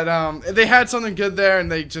 But they had something good there,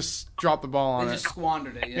 and they just dropped the ball on They it. just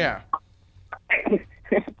squandered it. Yeah.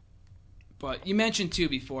 But you mentioned, too,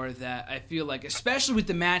 before that I feel like, especially with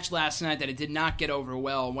the match last night, that it did not get over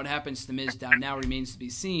well. And what happens to Mizdow now remains to be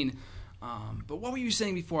seen. But what were you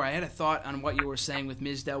saying before? I had a thought on what you were saying with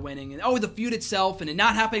Mizdow winning. And the feud itself and it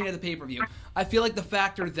not happening at the pay-per-view. I feel like the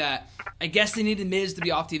factor that I guess they needed Miz to be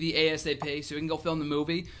off TV ASAP so he can go film the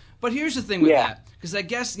movie. But here's the thing with that. Because I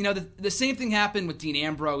guess, the same thing happened with Dean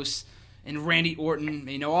Ambrose and Randy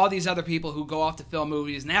Orton. All these other people who go off to film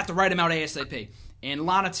movies and they have to write them out ASAP. And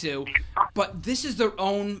Lana too, but this is their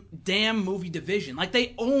own damn movie division. Like they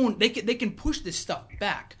can push this stuff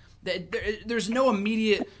back. There's no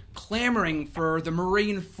immediate clamoring for the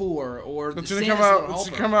Marine 4 or the Santa's Little Helper. It's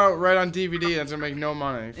gonna come out right on DVD. That's gonna make no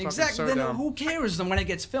money. Exactly. So then who cares when it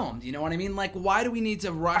gets filmed? You know what I mean? Like, why do we need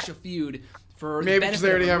to rush a feud? Maybe because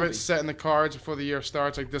they already have it set in the cards before the year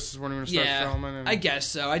starts. Like, this is when we're going to start filming. And... I guess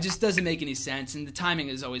so. It just doesn't make any sense, and the timing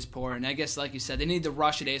is always poor. And I guess, like you said, they need to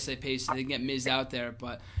rush it ASAP so they can get Miz out there.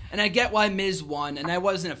 And I get why Miz won, and I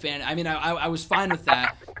wasn't a fan. I mean, I was fine with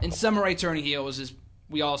that. And Samurai turning heel was just,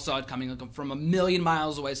 we all saw it coming from a million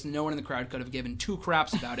miles away, so no one in the crowd could have given two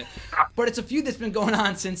craps about it. But it's a feud that's been going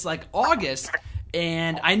on since, like, August.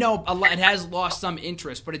 And I know it has lost some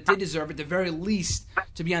interest, but it did deserve, at the very least,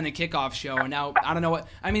 to be on the kickoff show. And now, I don't know what...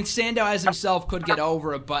 I mean, Sandow as himself could get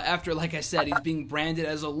over it, but after, like I said, he's being branded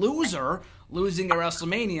as a loser, losing at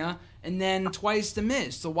WrestleMania, and then twice to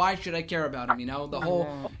Miz. So why should I care about him, The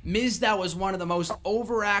whole... Miz, that was one of the most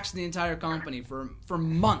over acts in the entire company for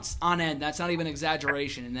months on end. That's not even an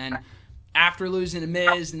exaggeration. And then... after losing to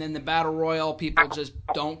Miz and then the Battle Royal, people just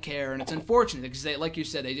don't care. And it's unfortunate because, like you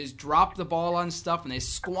said, they just drop the ball on stuff and they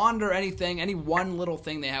squander any one little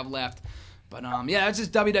thing they have left. But, that's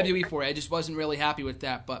just WWE for you. I just wasn't really happy with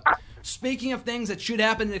that. But speaking of things that should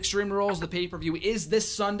happen in Extreme Rules, the pay-per-view is this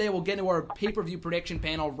Sunday. We'll get into our pay-per-view prediction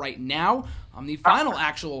panel right now. The final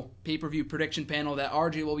actual pay-per-view prediction panel that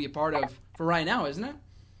RJ will be a part of for right now, isn't it?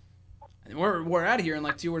 And we're out of here in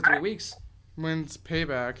like 2 or 3 weeks. When's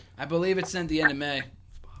Payback? I believe it's at the end of May.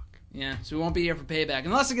 Fuck. Yeah, so we won't be here for Payback.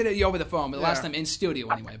 Unless I get you over the phone, but the last time in studio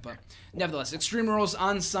anyway. But nevertheless, Extreme Rules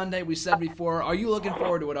on Sunday, we said before. Are you looking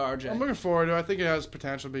forward to it, RJ? I'm looking forward to it. I think it has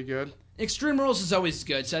potential to be good. Extreme Rules is always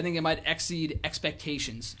good, so I think it might exceed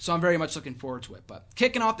expectations. So I'm very much looking forward to it. But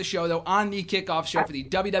kicking off the show, though, on the kickoff show for the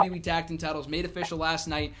WWE Tag Team titles made official last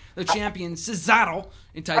night, the champion Cesaro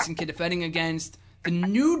and Tyson Kidd defending against the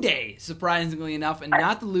New Day, surprisingly enough, and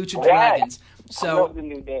not the Lucha Dragons. So, I love the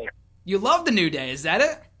New Day. You love the New Day, is that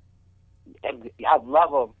it? I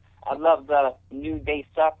love them. I love the New Day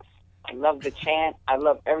sucks. I love the chant. I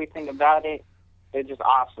love everything about it. They're just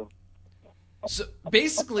awesome. So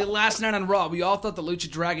basically, last night on Raw, we all thought the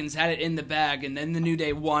Lucha Dragons had it in the bag, and then the New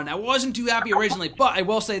Day won. I wasn't too happy originally, but I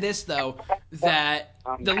will say this, though, that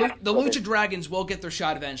the Lucha Dragons will get their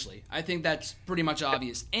shot eventually. I think that's pretty much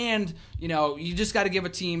obvious. And, you just got to give a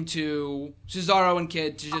team to Cesaro and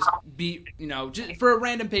Kidd to just beat, just for a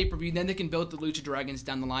random pay-per-view, then they can build the Lucha Dragons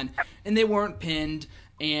down the line. And they weren't pinned,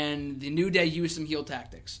 and the New Day used some heel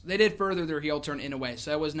tactics. They did further their heel turn in a way,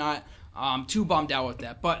 so I was not... too bummed out with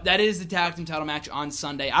that. But that is the tag team title match on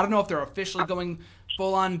Sunday. I don't know if they're officially going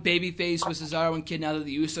full-on babyface with Cesaro and Kidd now that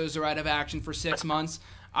the Usos are out of action for 6 months.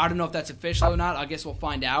 I don't know if that's official or not. I guess we'll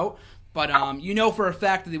find out. But for a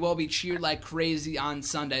fact that they will be cheered like crazy on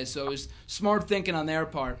Sunday. So it was smart thinking on their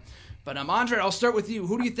part. But Andre, I'll start with you.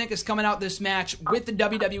 Who do you think is coming out this match with the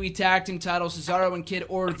WWE tag team title, Cesaro and Kidd,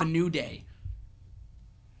 or the New Day?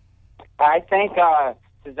 I think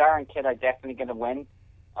Cesaro and Kidd are definitely going to win.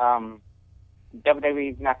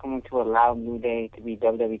 WWE is not going to allow New Day to be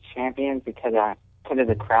WWE champions because of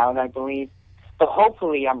the crowd, I believe. But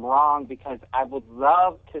hopefully I'm wrong because I would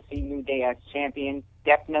love to see New Day as champion.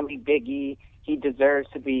 Definitely Big E. He deserves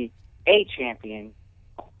to be a champion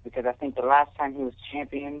because I think the last time he was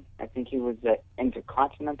champion, I think he was the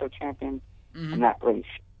Intercontinental champion. Mm-hmm. I'm not really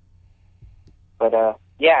sure. But,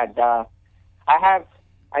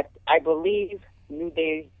 I believe New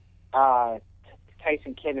Day,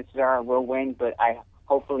 Tyson Kidd and Cesaro will win, but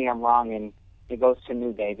hopefully I'm wrong and it goes to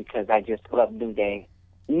New Day because I just love New Day.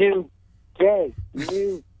 New Day.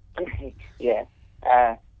 Yeah.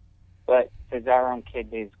 But Cesaro and Kidd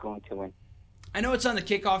is going to win. I know it's on the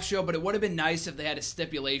kickoff show, but it would have been nice if they had a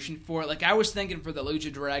stipulation for it. Like I was thinking for the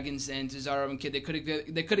Lucha Dragons and Cesaro and Kidd, they could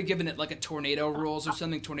have given it like a tornado rules or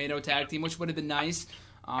something, tornado tag team, which would have been nice.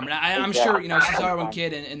 And I'm sure, Cesaro and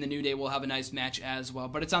Kidd and the New Day will have a nice match as well.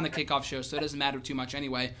 But it's on the kickoff show, so it doesn't matter too much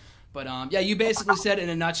anyway. But yeah, you basically said it in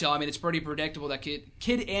a nutshell. I mean, it's pretty predictable that Kid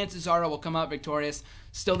and Cesaro will come out victorious,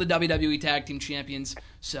 still the WWE Tag Team Champions.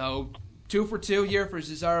 So 2 for 2 here for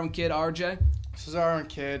Cesaro and Kid. RJ? Cesaro and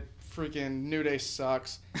Kid, freaking New Day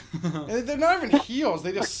sucks. And they're not even heels.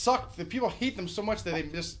 They just suck. The people hate them so much that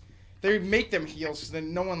they make them heels because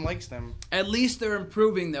then no one likes them. At least they're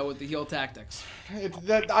improving, though, with the heel tactics.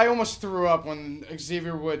 I almost threw up when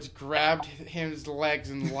Xavier Woods grabbed his legs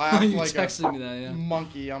and laughed You like texted me that, yeah.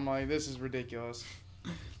 monkey. I'm like, this is ridiculous.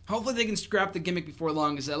 Hopefully they can scrap the gimmick before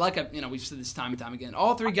long, because we've said this time and time again.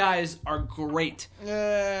 All 3 guys are great.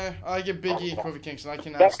 Yeah, I give Big E and Kofi Kingston. I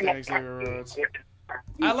cannot stand Xavier Woods.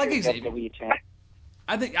 I like Xavier. WWE champ.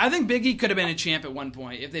 I think Big E could have been a champ at one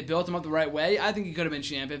point if they built him up the right way. I think he could have been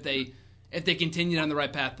champ if they continued on the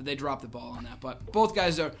right path, but they dropped the ball on that. But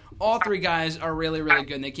all 3 guys are really, really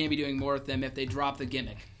good, and they can't be doing more with them if they drop the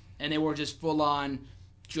gimmick. And they were just full on,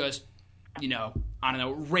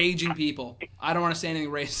 raging people. I don't want to say anything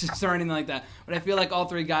racist or anything like that, but I feel like all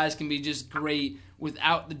 3 guys can be just great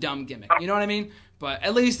without the dumb gimmick. You know what I mean? But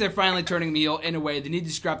at least they're finally turning heel in a way. They need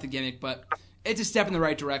to scrap the gimmick, but it's a step in the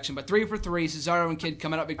right direction. But 3 for 3, Cesaro and Kid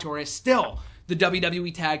coming out victorious, still the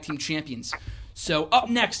WWE Tag Team Champions. So up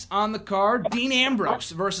next on the card, Dean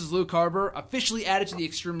Ambrose versus Luke Harper, officially added to the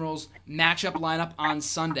Extreme Rules matchup lineup on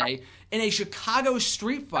Sunday in a Chicago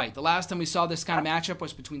street fight. The last time we saw this kind of matchup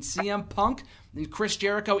was between CM Punk and Chris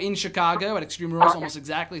Jericho in Chicago at Extreme Rules almost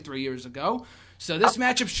exactly 3 years ago. So this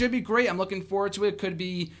matchup should be great. I'm looking forward to it. Could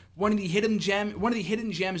be one of the hidden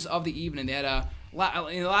gems of the evening. They had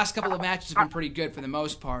the last couple of matches have been pretty good for the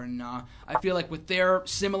most part, and I feel like with their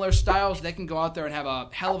similar styles, they can go out there and have a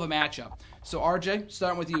hell of a matchup. So RJ,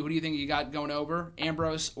 starting with you, who do you think you got going over,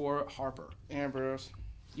 Ambrose or Harper? Ambrose.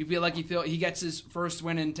 You feel like he gets his first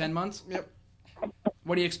win in 10 months? Yep.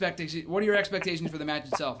 What are your expectations for the match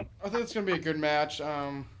itself? I think it's going to be a good match.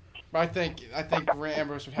 But I think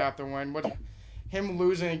Ambrose would have to win. But him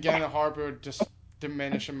losing again to Harper would just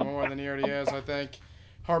diminish him more than he already is. I think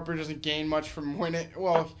Harper doesn't gain much from winning.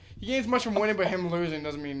 Well, he gains much from winning, but him losing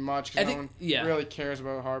doesn't mean much because no one really cares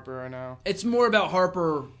about Harper right now. It's more about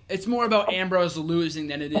Harper. It's more about Ambrose losing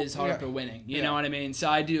than it is Harper winning. You know what I mean? So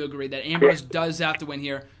I do agree that Ambrose does have to win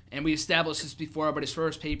here, and we established this before, but his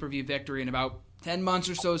first pay-per-view victory in about 10 months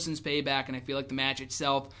or so since Payback, and I feel like the match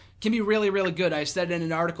itself can be really, really good. I said in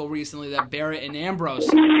an article recently that Barrett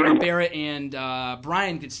and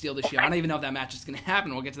Bryan could steal the show. I don't even know if that match is going to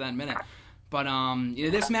happen. We'll get to that in a minute. But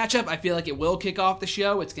this matchup, I feel like it will kick off the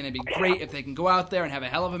show. It's going to be great if they can go out there and have a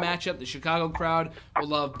hell of a matchup. The Chicago crowd will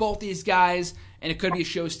love both these guys, and it could be a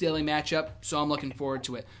show-stealing matchup, so I'm looking forward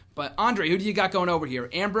to it. But, Andre, who do you got going over here,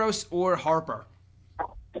 Ambrose or Harper?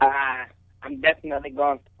 I'm definitely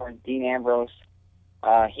going for Dean Ambrose.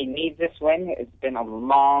 He needs this win. It's been a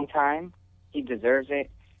long time. He deserves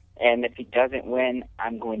it. And if he doesn't win,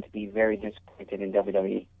 I'm going to be very disappointed in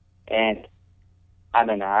WWE. And I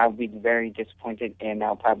don't know. I'll be very disappointed, and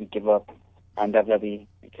I'll probably give up on WWE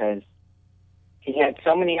because he had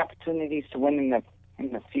so many opportunities to win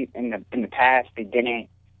in the past. They didn't,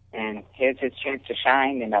 and here's his chance to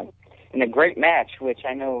shine in a great match, which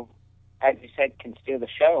I know, as you said, can steal the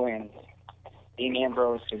show. And Dean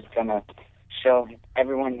Ambrose is gonna show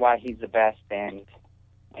everyone why he's the best and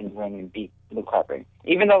win and beat Luke Harper.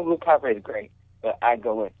 Even though Luke Harper is great, but I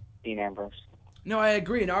go with Dean Ambrose. No, I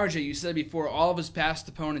agree. And RJ, you said before, all of his past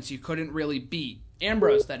opponents you couldn't really beat.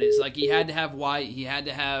 Ambrose, that is. Like, he had to have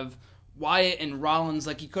Wyatt and Rollins.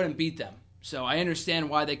 Like, he couldn't beat them. So I understand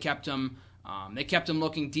why they kept him. They kept him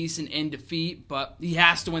looking decent in defeat, but he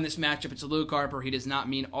has to win this matchup. It's a Luke Harper. He does not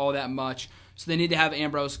mean all that much. So they need to have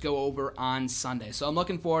Ambrose go over on Sunday. So I'm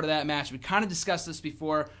looking forward to that match. We kind of discussed this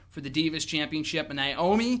before for the Divas Championship. And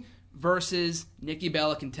Naomi versus Nikki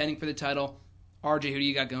Bella contending for the title. RJ, who do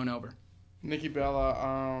you got going over? Nikki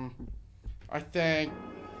Bella, I think...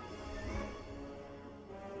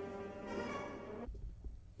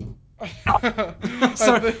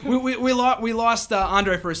 Sorry, we lost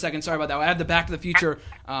Andre for a second. Sorry about that. I have the Back to the Future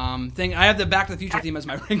thing. I have the Back to the Future theme as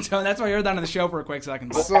my ringtone. That's why I heard that on the show for a quick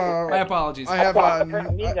second. So, my apologies. I have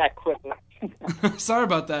that quickly. Sorry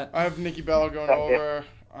about that. I have Nikki Bella going over.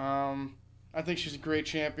 I think she's a great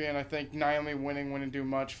champion. I think Naomi winning wouldn't do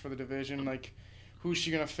much for the division. Like, who's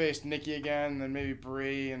she gonna face? Nikki again, and then maybe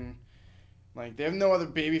Brie, and like they have no other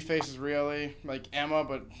baby faces really. Like Emma,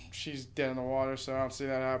 but she's dead in the water, so I don't see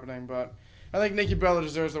that happening. But I think Nikki Bella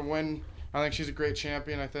deserves a win. I think she's a great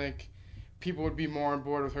champion. I think people would be more on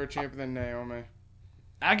board with her champion than Naomi.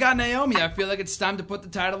 I got Naomi. I feel like it's time to put the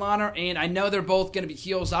title on her, and I know they're both going to be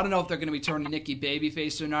heels. I don't know if they're going to be turning Nikki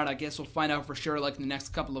babyface or not. I guess we'll find out for sure like in the next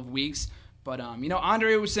couple of weeks. But,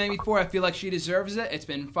 Andrea was saying before, I feel like she deserves it. It's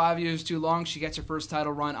been 5 years too long. She gets her first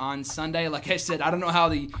title run on Sunday. Like I said, I don't know how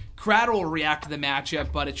the crowd will react to the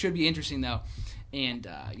matchup, but it should be interesting, though. And,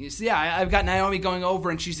 I've got Naomi going over,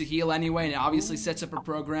 and she's a heel anyway, and it obviously sets up a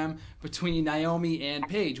program between Naomi and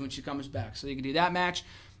Paige when she comes back. So you can do that match.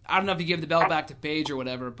 I don't know if you give the belt back to Paige or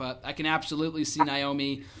whatever, but I can absolutely see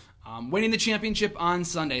Naomi winning the championship on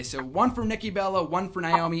Sunday. So one for Nikki Bella, one for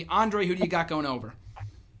Naomi. Andre, who do you got going over?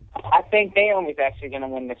 I think Naomi's actually going to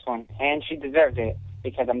win this one, and she deserves it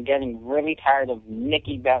because I'm getting really tired of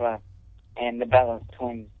Nikki Bella and the Bella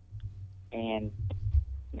twins. And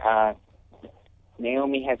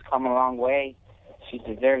Naomi has come a long way. She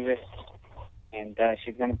deserves it, and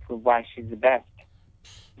she's going to prove why she's the best.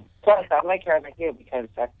 Plus, I like her as a heel because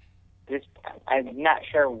I'm not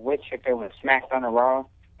sure which, if it was SmackDown or Raw,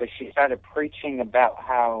 but she started preaching about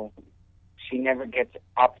how she never gets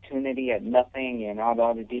opportunity at nothing and all the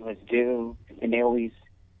other divas do, and they always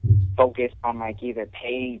focus on like either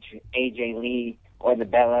Paige, AJ Lee, or the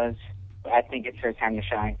Bellas. But I think it's her time to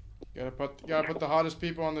shine. Gotta put the hottest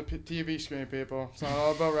people on the TV screen, people. It's not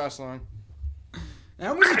all about wrestling.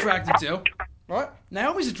 Naomi's attractive too. What?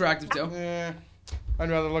 Naomi's attractive too. Yeah. I'd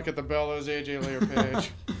rather look at the Bellas, AJ Lee, or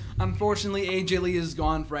Paige. Unfortunately, AJ Lee is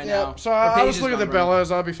gone for right now. So Or I'll Paige just is look at the gone for right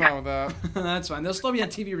Bellas. I'll be fine with that. now. That's fine. They'll still be on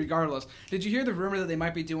TV regardless. Did you hear the rumor that they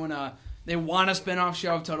might be doing they want a spin-off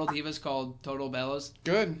show of Total Divas called Total Bellas?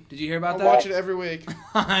 Good. Did you hear about I'll that? watch it every week.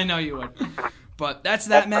 I know you would. But that's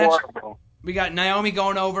that match. Horrible. We got Naomi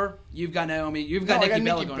going over. You've got Naomi. You've got No, I Nikki got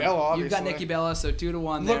Bella Nikki going Bella, over. You've got obviously. Nikki Bella, so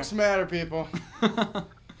 2-1 there. Looks matter, people.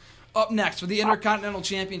 Up next for the Intercontinental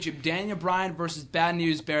Championship, Daniel Bryan versus Bad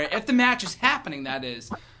News Barrett. If the match is happening, that is.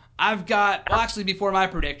 I've got, actually before my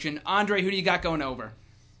prediction, Andre, who do you got going over?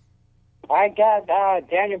 I got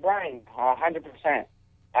Daniel Bryan, 100%.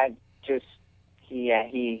 I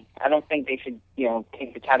don't think they should,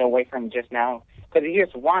 take the title away from him just now because he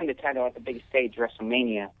just won the title at the biggest stage,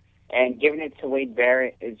 WrestleMania, and giving it to Wade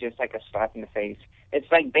Barrett is just like a slap in the face. It's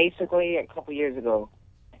like basically a couple years ago,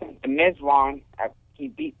 The Miz won, he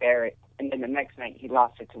beat Barrett, and then the next night he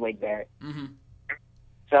lost it to Wade Barrett. Mm-hmm.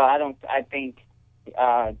 So I think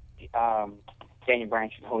Daniel Bryan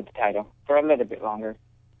should hold the title for a little bit longer.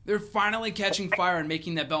 They're finally catching fire and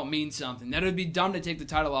making that belt mean something. That would be dumb to take the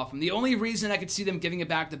title off him. The only reason I could see them giving it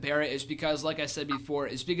back to Barrett is because, like I said before,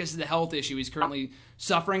 is because of the health issue he's currently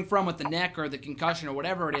suffering from with the neck or the concussion or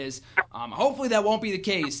whatever it is. Hopefully that won't be the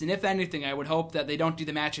case. And if anything, I would hope that they don't do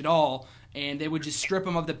the match at all and they would just strip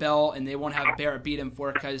him of the belt and they won't have Barrett beat him for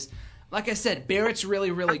it because, like I said, Barrett's really,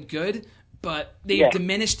 really good. But they've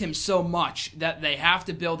diminished him so much that they have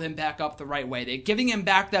to build him back up the right way. Giving him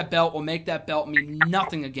back that belt will make that belt mean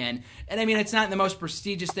nothing again. And I mean, it's not the most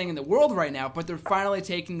prestigious thing in the world right now, but they're finally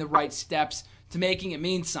taking the right steps to making it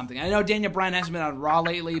mean something. I know Daniel Bryan hasn't been on Raw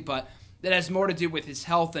lately, but that has more to do with his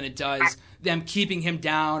health than it does them keeping him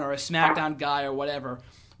down or a SmackDown guy or whatever,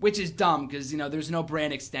 which is dumb because, there's no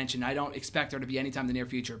brand extension. I don't expect there to be anytime in the near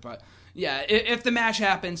future. But, yeah, if the match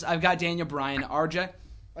happens, I've got Daniel Bryan. RJ?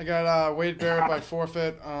 I got Wade Barrett by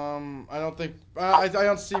forfeit. I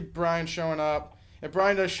don't see Bryan showing up. If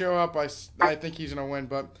Bryan does show up, I think he's gonna win.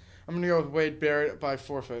 But I'm gonna go with Wade Barrett by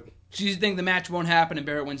forfeit. So you think the match won't happen and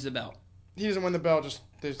Barrett wins the belt? He doesn't win the belt.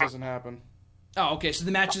 This doesn't happen. Oh, okay. So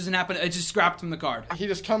the match doesn't happen. It's just scrapped from the card. He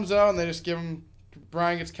just comes out and they just give him.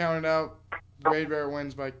 Bryan gets counted out. Wade Barrett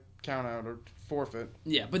wins by count out or forfeit.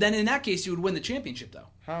 Yeah, but then in that case, you would win the championship though.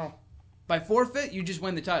 How? By forfeit, you just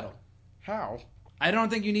win the title. How? I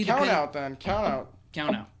don't think you need to count out then. Count out.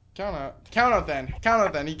 Count out. Count out. Count out then. Count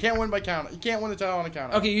out then. He can't win by count. He can't win the title on a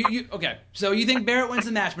count out. Okay, okay. So you think Barrett wins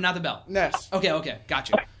the match, but not the belt? Yes. Okay,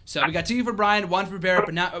 gotcha. So we got 2 for Bryan, 1 for Barrett,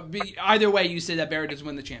 but not either way. You say that Barrett doesn't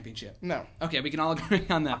win the championship. No. Okay, we can all agree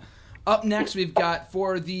on that. Up next, we've got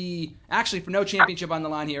for no championship on the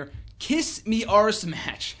line here, Kiss Me Arse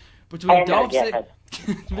match between Dolph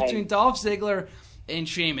Ziggler and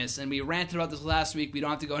Sheamus, and we ranted about this last week. We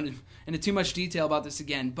don't have to go into too much detail about this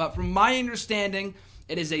again. But from my understanding,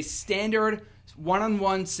 it is a standard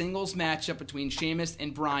one-on-one singles matchup between Sheamus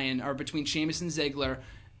and Bryan, or between Sheamus and Ziggler,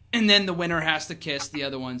 and then the winner has to kiss the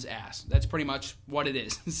other one's ass. That's pretty much what it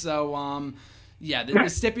is. So, the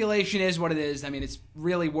stipulation is what it is. I mean, it's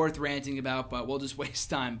really worth ranting about, but we'll just waste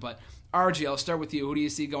time. But RG, I'll start with you. Who do you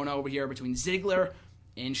see going over here between Ziggler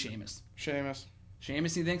and Sheamus?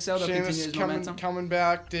 Sheamus, you think so? They'll continue his momentum? Coming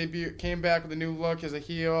back, came back with a new look as a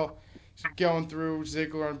heel. He's going through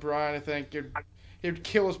Ziggler and Bryan. I think he'd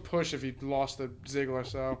kill his push if he lost to Ziggler.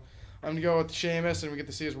 So I'm going to go with Sheamus, and we get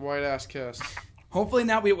to see his white ass kiss. Hopefully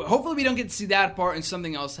not. Hopefully we don't get to see that part and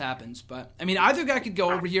something else happens. But I mean, either guy could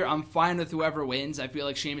go over here. I'm fine with whoever wins. I feel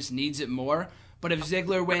like Sheamus needs it more. But if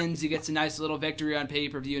Ziggler wins, he gets a nice little victory on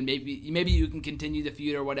pay-per-view, and maybe you can continue the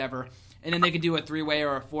feud or whatever. And then they could do a 3-way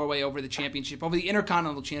or a 4-way over the championship, over the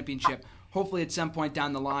Intercontinental Championship. Hopefully at some point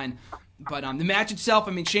down the line. But the match itself,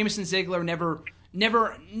 I mean, Sheamus and Ziggler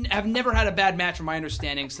have never had a bad match from my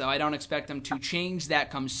understanding, so I don't expect them to change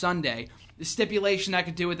that come Sunday. The stipulation I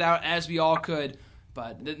could do without, as we all could,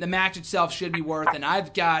 but the match itself should be worth, and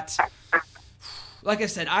I've got, like I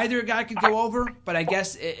said, either guy could go over, but I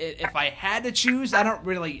guess if I had to choose, I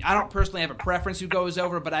don't personally have a preference who goes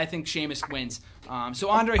over, but I think Sheamus wins. So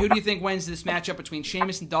Andre, who do you think wins this matchup between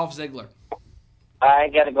Sheamus and Dolph Ziggler? I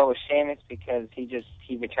got to go with Sheamus because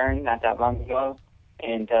he returned not that long ago,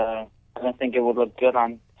 and I don't think it would look good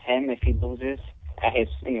on him if he loses at his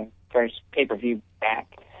first pay-per-view back.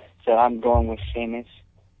 So I'm going with Sheamus,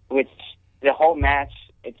 which the whole match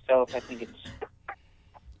itself, I think it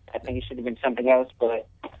should have been something else, but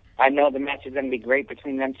I know the match is going to be great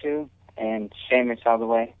between them two, and Sheamus all the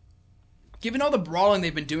way. Given all the brawling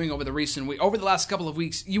they've been doing over the last couple of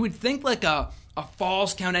weeks, you would think like a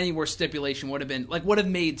Falls Count Anywhere stipulation would have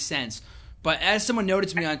made sense. But as someone noted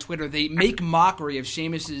to me on Twitter, they make mockery of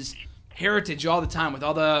Sheamus's heritage all the time with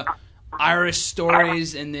all the Irish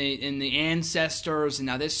stories and the ancestors and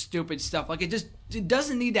now this stupid stuff. Like it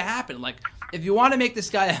doesn't need to happen. Like if you want to make this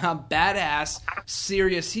guy a badass,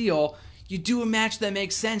 serious heel, you do a match that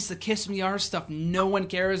makes sense. The Kiss Me Arse stuff no one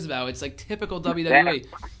cares about. It's like typical WWE.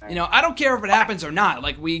 I don't care if it happens or not.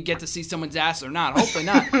 Like we get to see someone's ass or not. Hopefully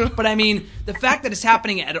not. But I mean, the fact that it's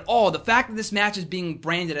happening at all, the fact that this match is being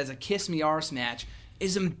branded as a Kiss Me Arse match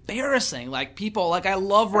is embarrassing. Like people, like I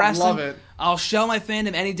love wrestling. I love it. I'll show my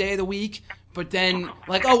fandom any day of the week. But then,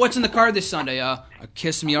 like, oh, what's in the card this Sunday? A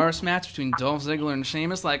Kiss Me Arse match between Dolph Ziggler and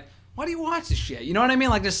Sheamus. Like, why do you watch this shit? You know what I mean?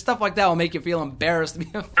 Like, just stuff like that will make you feel embarrassed to be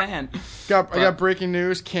a fan. I got breaking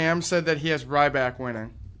news. Cam said that he has Ryback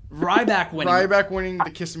winning. Ryback winning. Ryback winning the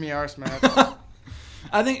Kiss Me Arse match.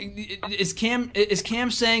 I think is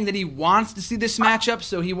Cam saying that he wants to see this matchup,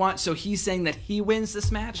 so he's saying that he wins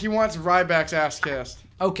this match? He wants Ryback's ass kissed.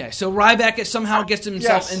 Okay, so Ryback somehow gets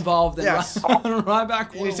himself involved in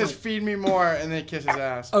Ryback. He says, "Feed me more," and then kiss his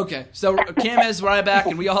ass. Okay, so Cam has Ryback,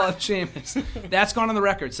 and we all have Sheamus. That's gone on the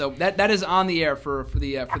record, so that is on the air for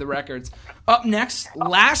the records. Up next,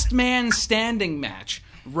 last man standing match: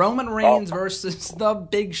 Roman Reigns versus The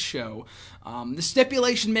Big Show. The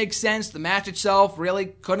stipulation makes sense. The match itself really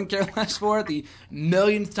couldn't care less for it. The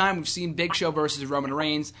millionth time we've seen Big Show versus Roman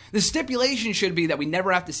Reigns. The stipulation should be that we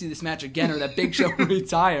never have to see this match again or that Big Show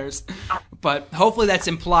retires. But hopefully that's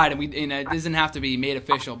implied and it doesn't have to be made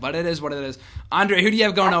official. But it is what it is. Andre, who do you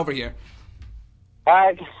have going over here?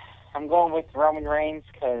 I'm going with Roman Reigns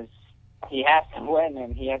because he has to win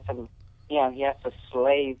and he has to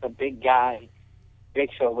slay the big guy, Big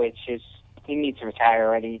Show, which is he needs to retire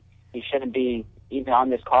already. He shouldn't be even on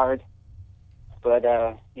this card. But,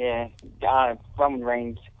 Roman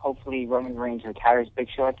Reigns. Hopefully Roman Reigns retires Big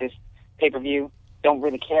Show at this pay-per-view. Don't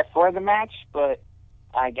really care for the match, but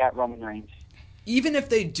I got Roman Reigns. Even if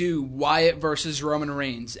they do Wyatt versus Roman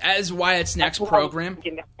Reigns as Wyatt's next program.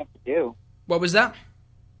 What was that?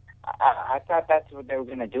 I thought that's what they were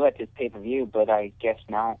going to do at this pay-per-view, but I guess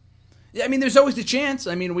not. Yeah, I mean, there's always the chance.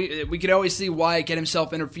 I mean, we could always see Wyatt get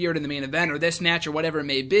himself interfered in the main event or this match or whatever it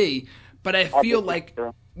may be. But I feel like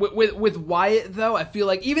with Wyatt, though, I feel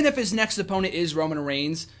like even if his next opponent is Roman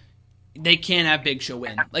Reigns, they can't have Big Show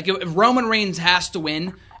win. Like, if Roman Reigns has to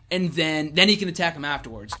win, and then he can attack him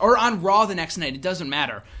afterwards. Or on Raw the next night, it doesn't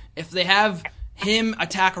matter. If they have him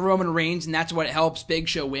attack Roman Reigns and that's what helps Big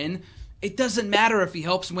Show win, it doesn't matter if he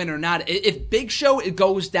helps win or not. If Big Show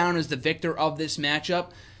goes down as the victor of this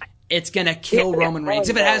matchup, it's going to kill Roman Reigns,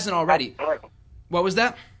 if it hasn't already. What was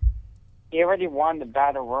that? He already won the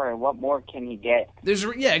Battle Royal. What more can he get?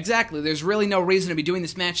 Exactly. There's really no reason to be doing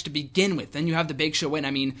this match to begin with. Then you have the Big Show win.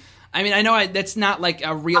 I mean, I know that's not like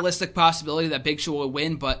a realistic possibility that Big Show will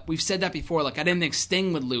win, but we've said that before. Like, I didn't think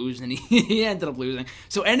Sting would lose, and he ended up losing.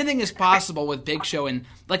 So anything is possible with Big Show, and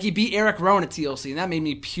like he beat Eric Rowan at TLC, and that made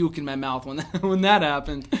me puke in my mouth when that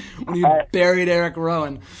happened, when he buried Eric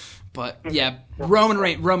Rowan. But yeah, Roman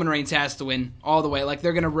Reigns has to win all the way. Like,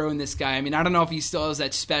 they're gonna ruin this guy. I mean, I don't know if he still has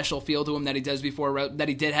that special feel to him that he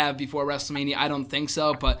did have before WrestleMania. I don't think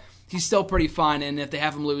so, but he's still pretty fun. And if they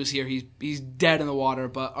have him lose here, he's dead in the water.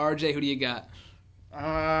 But RJ, who do you got?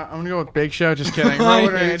 I'm gonna go with Big Show. Just kidding.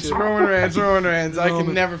 Roman Reigns. I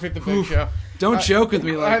can never pick the Big Show. Don't joke with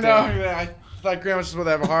me like that. I know. I thought Grandma was supposed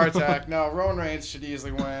to have a heart attack. No, Roman Reigns should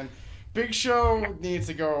easily win. Big Show needs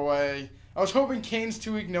to go away. I was hoping Kane's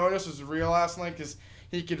 2-week notice was real last night because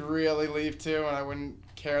he could really leave too, and I wouldn't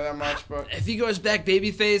care that much. But If he goes back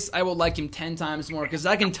babyface, I will like him 10 times more because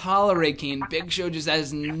I can tolerate Kane. Big Show just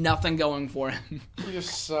has nothing going for him. he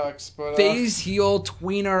just sucks. But Face, heel,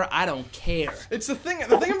 tweener, I don't care. it's the thing.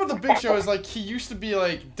 The thing about the Big Show is like he used to be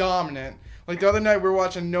like dominant. Like the other night we were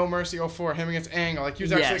watching No Mercy 04, him against Angle. Like he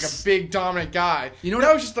was actually like Yes. a big dominant guy. You know now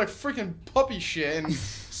what- he's just like freaking puppy shit and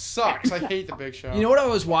sucks. I hate the Big Show. You know what I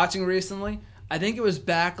was watching recently? I think it was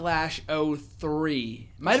Backlash 03.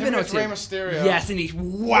 Might have Him been against 02. Rey Mysterio. Yes, and he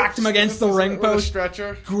whacked him against the ring with a post.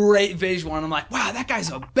 stretcher. Great visual. And I'm like, wow, that guy's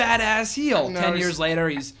a badass heel. No, 10 he's- years later,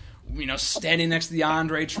 he's standing next to the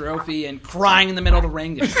Andre Trophy and crying in the middle of the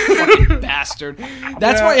ring. You fucking bastard.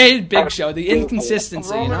 That's Yeah. why I hated Big Show. The inconsistency,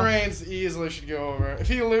 Roman you know? Reigns easily should go over. If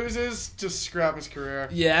he loses, just scrap his career.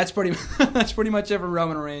 Yeah, that's pretty much it for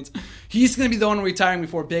Roman Reigns. He's going to be the one retiring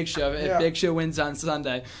before Big Show if Yeah. Big Show wins on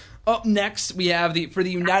Sunday. Up next, we have for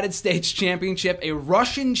the United States Championship, a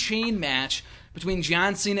Russian chain match between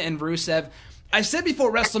John Cena and Rusev. I said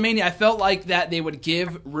before WrestleMania, I felt like that they would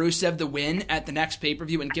give Rusev the win at the next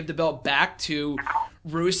pay-per-view and give the belt back to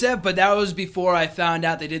Rusev, but that was before I found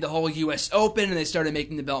out they did the whole U.S. Open and they started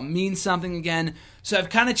making the belt mean something again. So I've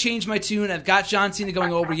kind of changed my tune. I've got John Cena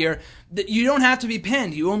going over here. You don't have to be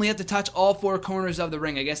pinned. You only have to touch all four corners of the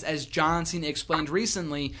ring, I guess, as John Cena explained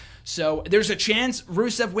recently. So there's a chance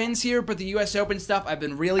Rusev wins here, but the U.S. Open stuff I've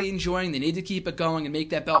been really enjoying. They need to keep it going and make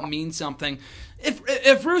that belt mean something.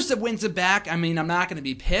 If Rusev wins it back, I mean, I'm not going to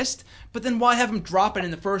be pissed, but then why have him drop it in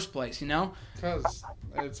the first place, you know? Because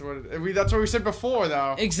that's what we said before,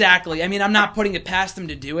 though. Exactly. I mean, I'm not putting it past them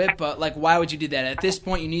to do it, but, like, why would you do that? At this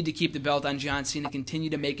point, you need to keep the belt on John Cena, continue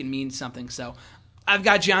to make it mean something. So, I've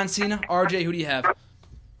got John Cena. RJ, who do you have?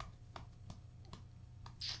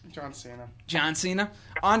 John Cena. John Cena.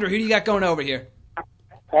 Andre, who do you got going over here?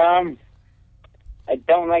 I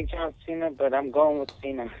don't like John Cena, but I'm going with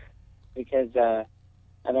Cena because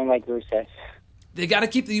I don't like Rusev. They got to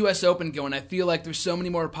keep the U.S. Open going. I feel like there's so many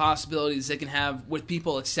more possibilities they can have with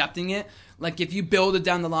people accepting it. Like, if you build it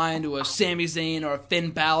down the line to a Sami Zayn or a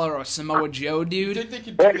Finn Balor or a Samoa Joe, Do you dude, think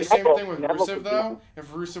they could do the same thing with Neville Rusev, could though?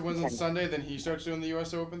 If Rusev wins on Sunday, then he starts doing the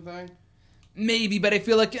U.S. Open thing? maybe, but I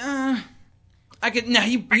feel like, I could, no,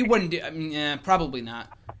 he wouldn't do, I mean, yeah, probably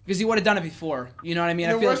not. Because he would have done it before. You know what I mean?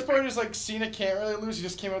 The I feel worst like, part is, like, Cena can't really lose. He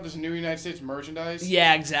just came out with this new United States merchandise.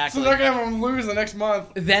 yeah, So exactly. they're going to have him lose the next month.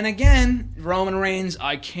 Then again, Roman Reigns,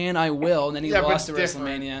 I can, I will, and then he Yeah, but lost to it's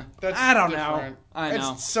different. WrestleMania. That's I don't different. know. I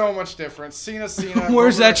know. It's so much different. Cena. Where's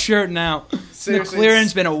Roman- that shirt now? Seriously, The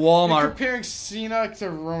clearance bin at You're Walmart. comparing Cena to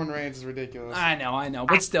Roman Reigns is ridiculous. I know,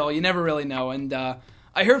 but still, you never really know. And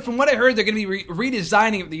I heard from what I heard, they're going to be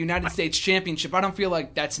redesigning the United States Championship. I don't feel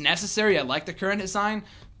like that's necessary. I like the current design,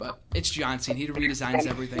 but it's John Cena. He redesigns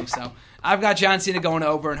everything. So I've got John Cena going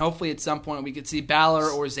over, and hopefully at some point we could see Balor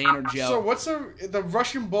or Zayn or Joe. So what's the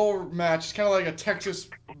Russian bull match? Is kind of like a Texas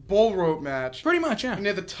bull rope match. Pretty much, yeah. And they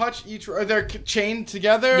have to touch each. Are they chained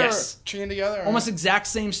together? Yes. Or chained together. Or? Almost exact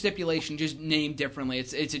same stipulation, just named differently.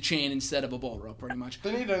 It's a chain instead of a bull rope, pretty much.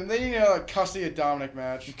 They need a custody of Dominic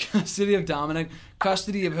match. Custody of Dominic.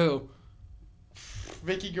 Custody of who?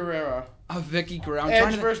 Vicky Guerrero. Vicky Guerrero. I'm Edge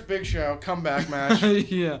trying to versus Big Show comeback match.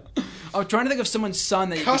 yeah. I'm trying to think of someone's son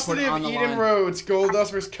that you could Custody put of on the Eden line. Rhodes.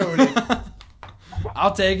 Goldust versus Cody.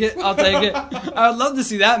 I'll take it. I would love to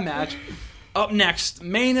see that match. Up next,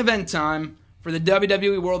 main event time for the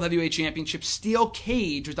WWE World Heavyweight Championship, Steel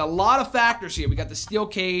Cage. There's a lot of factors here. We got the Steel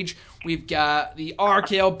Cage. We've got the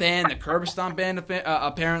RKO ban, the Curb Stomp ban,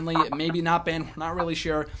 apparently. Maybe not banned. We're not really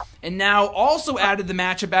sure. And now also added the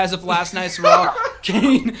matchup as of last night's Raw.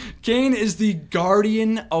 Kane is the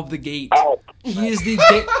guardian of the gate. He is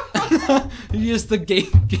the he is the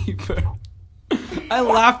gatekeeper. I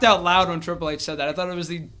laughed out loud when Triple H said that. I thought it was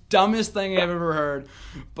the dumbest thing I've ever heard.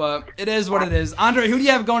 But it is what it is. Andre, who do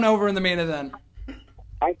you have going over in the main event?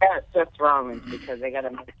 I got Seth Rollins because they got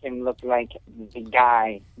to make him look like the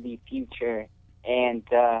guy, the future. And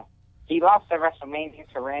he lost at WrestleMania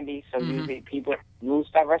to Randy, so usually people lose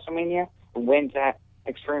at WrestleMania, wins at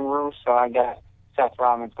Extreme Rules, so I got Seth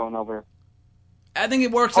Rollins going over. I think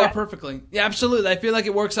it works out perfectly. Yeah, absolutely. I feel like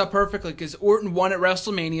it works out perfectly because Orton won at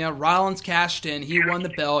WrestleMania. Rollins cashed in. He won the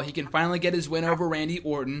belt. He can finally get his win over Randy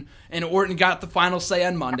Orton. And Orton got the final say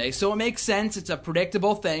on Monday. So it makes sense. It's a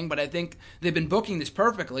predictable thing, but I think they've been booking this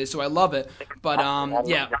perfectly, so I love it. But,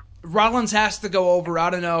 yeah, Rollins has to go over. I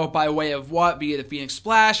don't know by way of what, be it a Phoenix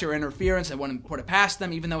Splash or interference. I wouldn't put it past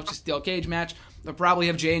them, even though it's a steel cage match. They'll probably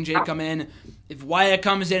have J&J come in. If Wyatt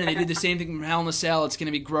comes in and they did the same thing from Hell in a Cell, it's going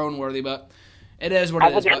to be grown worthy, but... It is what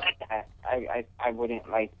it is. Like that. I wouldn't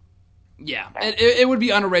like. Yeah, it would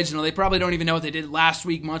be unoriginal. They probably don't even know what they did last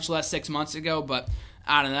week, much less 6 months ago. But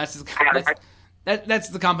I don't know. That's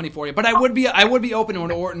the company for you. But I would be open to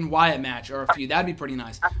an Orton Wyatt match or a feud. That'd be pretty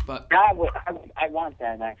nice. But I want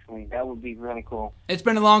that actually. That would be really cool. it's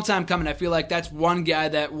been a long time coming. I feel like that's one guy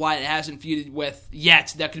that Wyatt hasn't feuded with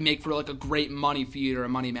yet that could make for like a great money feud or a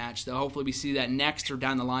money match. So hopefully we see that next or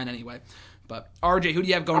down the line anyway. But RJ, who do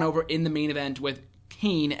you have going over in the main event with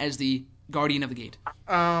Kane as the Guardian of the Gate?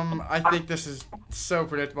 I think this is so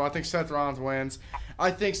predictable. I think Seth Rollins wins.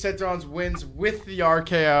 I think Seth Rollins wins with the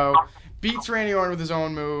RKO, beats Randy Orton with his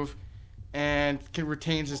own move, and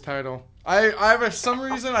retains his title. For some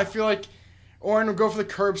reason, I feel like Orton will go for the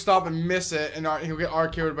curb stop and miss it, and he'll get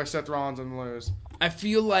RKO'd by Seth Rollins and lose. I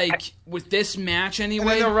feel like with this match anyway...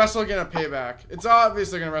 And then they'll wrestle again at Payback. It's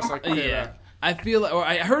obvious they're going to wrestle like Payback. Yeah. I feel, or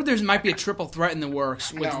I heard there might be a triple threat in the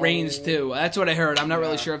works with Reigns too. That's what I heard. I'm not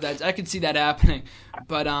really sure if that's. I could see that happening,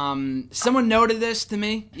 but someone noted this to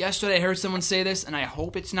me yesterday. I heard someone say this, and I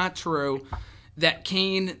hope it's not true. That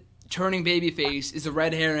Kane turning babyface is a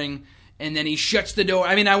red herring, and then he shuts the door.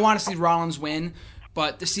 I mean, I want to see Rollins win,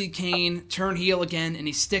 but to see Kane turn heel again and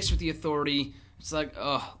he sticks with the Authority. It's like,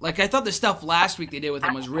 ugh. Like, I thought the stuff last week they did with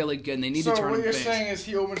him was really good, and they need to turn him face. So what you're saying is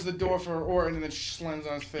he opens the door for Orton and then slams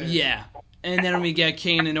on his face. Yeah. And then we get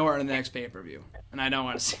Kane and Orton in the next pay-per-view. And I don't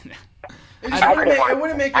want to see that. It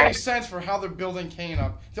wouldn't make any sense for how they're building Kane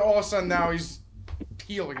up. To all of a sudden now he's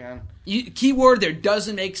heel again. Key word there,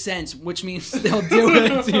 doesn't make sense, which means they'll do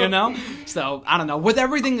it, you know? So, I don't know. With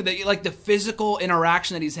everything, like the physical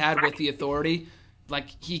interaction that he's had with the Authority, like,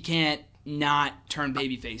 he can't not turn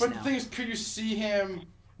babyface now. But the thing is, could you see him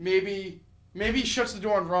maybe he shuts the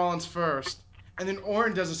door on Rollins first, and then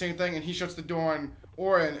Orton does the same thing, and he shuts the door on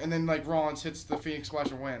Orton, and then like Rollins hits the Phoenix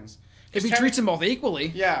Splash and wins. If he treats them both equally,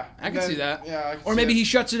 yeah, I can see that. Yeah, or maybe he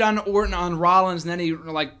shuts it on Orton on Rollins, and then he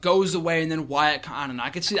like goes away, and then Wyatt. I don't know. I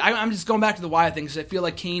could see. I'm just going back to the Wyatt thing because I feel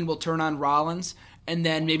like Kane will turn on Rollins, and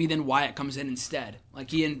then maybe Wyatt comes in instead, like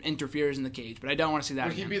he interferes in the cage. But I don't want to see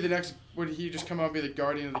that. Would he just come out and be the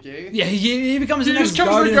Guardian of the Gate? Yeah, he becomes the next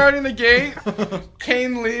Guardian. Guardian. The Guardian of the Gate.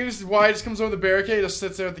 Kane leaves. Wyatt just comes over the barricade, just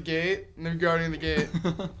sits there at the gate, and then Guardian of the Gate.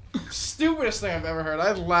 Stupidest thing I've ever heard.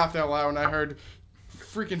 I laughed out loud when I heard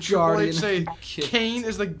freaking Triple H say Kane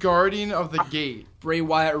is the Guardian of the Gate. Bray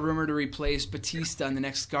Wyatt rumored to replace Batista in the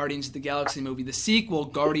next Guardians of the Galaxy movie, the sequel,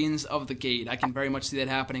 Guardians of the Gate. I can very much see that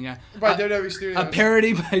happening. By WWE Studios. A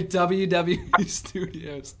parody by WWE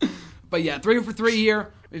Studios. But yeah, 3 for 3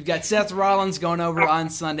 here. We've got Seth Rollins going over on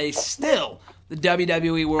Sunday, still the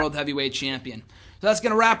WWE World Heavyweight Champion. So that's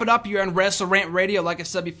going to wrap it up here on Wrestle Rant Radio. Like I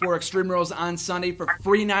said before, Extreme Rules on Sunday for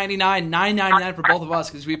 $3.99, $9.99 for both of us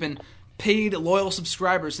because we've been paid loyal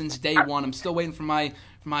subscribers since day one. I'm still waiting for my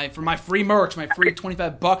free merch, my free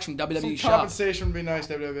 $25 from WWE some Shop. Compensation would be nice,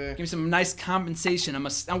 WWE. Give me some nice compensation.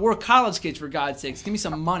 We're college kids, for God's sakes. Give me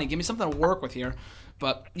some money. Give me something to work with here.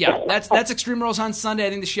 But yeah, that's Extreme Rules on Sunday. I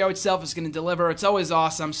think the show itself is going to deliver. It's always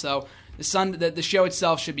awesome. So the show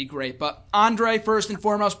itself should be great. But Andre, first and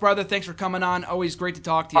foremost, brother, thanks for coming on. Always great to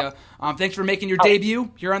talk to you. Thanks for making your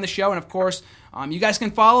debut here on the show. And of course, you guys can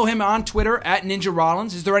follow him on Twitter at Ninja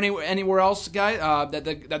Rollins. Is there anywhere else, guy,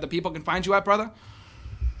 that the people can find you at, brother?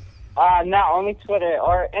 Not only Twitter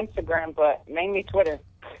or Instagram, but mainly Twitter.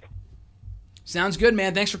 Sounds good,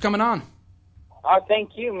 man. Thanks for coming on. Oh,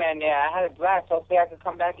 thank you, man. Yeah, I had a blast. Hopefully I can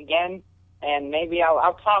come back again, and maybe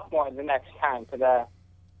I'll talk more the next time, because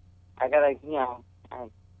I gotta, I'm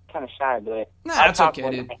kind of shy, but nah, that's okay,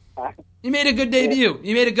 dude. You made a good debut.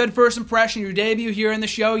 You made a good first impression. Your debut here in the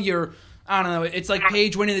show, I don't know, it's like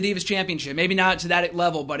Paige winning the Divas Championship. Maybe not to that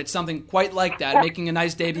level, but it's something quite like that, making a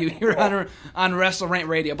nice debut here on Wrestle Rant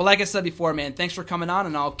Radio. But like I said before, man, thanks for coming on,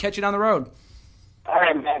 and I'll catch you down the road. All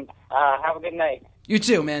right, man. Have a good night. You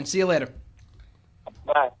too, man. See you later.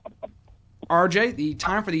 Bye. RJ, the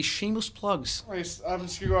time for these shameless plugs. I'm just going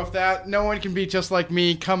to go off that. No one can be just like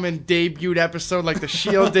me, come in debuted episode like the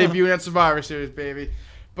Shield debuted at Survivor Series, baby.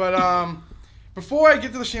 But before I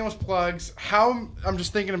get to the shameless plugs, I'm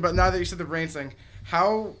just thinking about, now that you said the Reigns thing,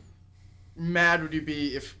 how mad would you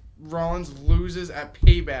be if Rollins loses at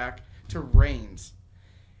Payback to Reigns?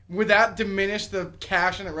 Would that diminish the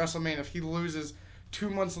cash in at WrestleMania if he loses 2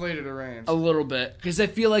 months later to Reigns? A little bit, because I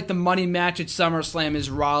feel like the money match at SummerSlam is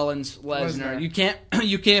Rollins Lesnar. You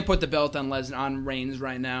can't put the belt on Reigns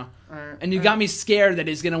right now. Right. And you got me scared that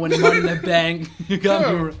he's gonna win Money in the Bank. You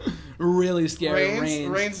got me really scared of Reigns.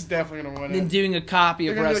 Reigns is definitely gonna win it. And then doing a copy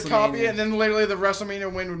of WrestleMania. Do a copy, and then literally the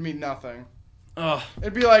WrestleMania win would mean nothing. Ugh.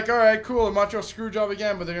 It'd be like, all right, cool, a Montreal Screwjob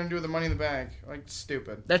again, but they're gonna do the Money in the Bank. Like,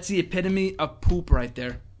 stupid. That's the epitome of poop right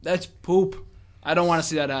there. That's poop. I don't want to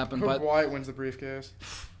see that happen. Hope But Wyatt wins the briefcase.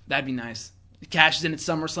 That'd be nice. It cashes in at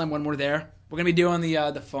SummerSlam when we're there. We're going to be doing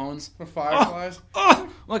the phones. The Fireflies.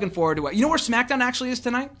 Looking forward to it. You know where SmackDown actually is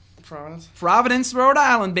tonight? Providence. Rhode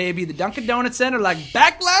Island, baby. The Dunkin' Donuts Center, like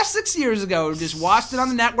Backlash 6 years ago. Just watched it on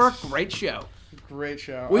the network. Great show. Great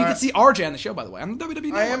show. Well, you can see RJ on the show, by the way. I'm the WWE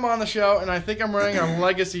Network. I am on the show, and I think I'm wearing a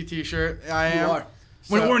Legacy t-shirt. I am. You are.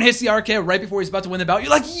 When Orton hits the RKO right before he's about to win the belt, you're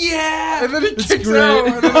like, yeah! And then he It's kicks great. out,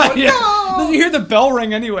 and then I'm like, Yeah. no! Then you hear the bell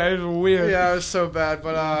ring anyway. It's weird. Yeah, it was so bad.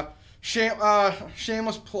 But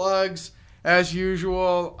shameless plugs, as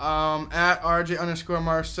usual, at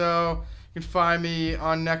RJ_Marceau. You can find me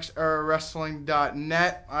on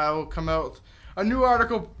nextEraWrestling.net. I will come out with a new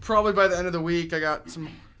article probably by the end of the week. I got some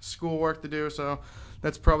schoolwork to do, so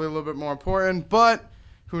that's probably a little bit more important. But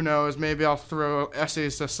who knows? Maybe I'll throw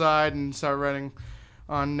essays aside and start writing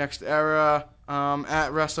on Next Era. At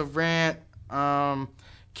WrestleRant.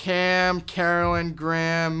 Cam, Carolyn,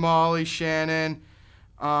 Graham, Molly, Shannon.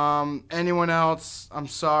 Anyone else, I'm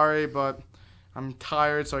sorry, but I'm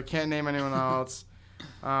tired, so I can't name anyone else.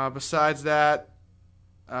 Besides that,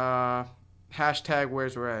 hashtag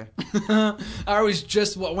Where's Ray? I was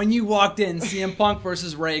just, when you walked in, CM Punk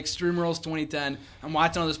versus Ray, Extreme Rules 2010. I'm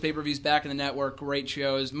watching all those pay-per-views back in the network. Great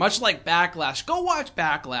shows. Much like Backlash. Go watch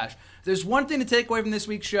Backlash. If there's one thing to take away from this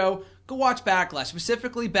week's show, go watch Backlash.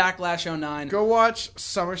 Specifically Backlash 09. Go watch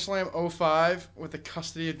SummerSlam 05 with the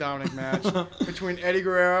custody of Dominic match between Eddie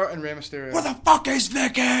Guerrero and Rey Mysterio. Where the fuck is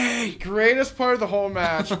Vicky? Greatest part of the whole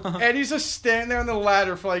match. Eddie's just standing there on the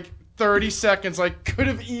ladder for like 30 seconds. Like, could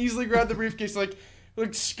have easily grabbed the briefcase, like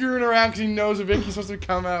screwing around because he knows that Vicky's supposed to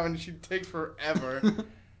come out and she'd take forever.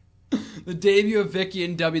 The debut of Vicky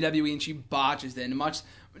in WWE, and she botches it.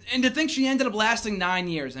 And to think she ended up lasting 9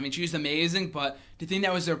 years. I mean, she's amazing, but to think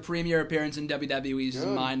that was her premier appearance in WWE is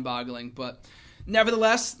mind-boggling. But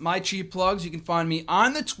nevertheless, my cheap plugs, you can find me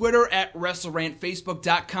on the Twitter at WrestleRant,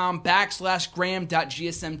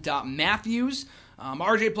 Facebook.com/Graham.GSM.Matthews.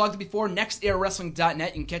 RJ plugged it before,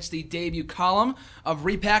 NextEraWrestling.net. You can catch the debut column of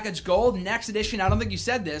Repackaged Gold, next edition. I don't think you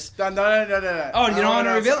said this. No. Oh, you don't want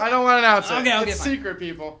to reveal it? I don't want to announce it. Okay, it's fine. secret,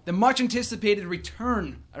 people. The much-anticipated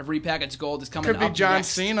return of Repackaged Gold is coming Could be up John next.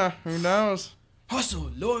 Cena. Who knows?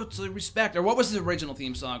 Hustle, loyalty, respect. Or what was his original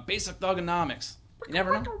theme song? Basic Thugonomics. You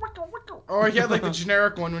never know. Or he had like the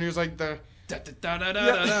generic one when he was like the... I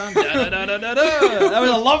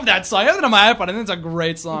love that song. I have it on my iPod. I think it's a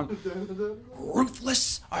great song.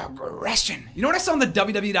 Ruthless aggression. You know what I saw on the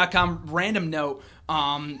WWE.com random note?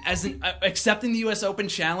 As in accepting the U.S. Open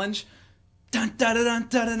challenge. Dun, dun, dun, dun,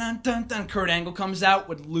 dun, dun, dun, dun. Kurt Angle comes out,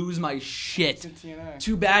 would lose my shit.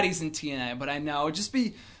 Too bad he's in TNA, but I know. It'd just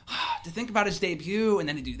be to think about his debut and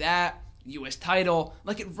then to do that. U.S. title.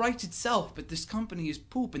 Like, it writes itself, but this company is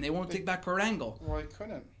poop and they won't take back Kurt Angle. Well, he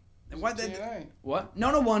couldn't. What? What?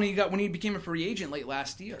 No. When he became a free agent late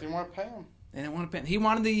last year. They didn't want to pay him. They didn't want to pay him. He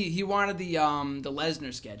wanted the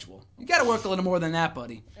Lesnar schedule. You got to work a little more than that,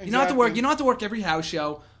 buddy. Exactly. You don't have to work. You don't have to work every house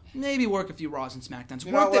show. Maybe work a few Raws and SmackDowns.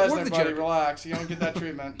 You're work not the Lesnar, buddy. Jericho. Relax. You don't get that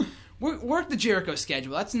treatment. Work the Jericho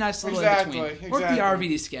schedule. That's a nice little Exactly, in between. exactly. Work the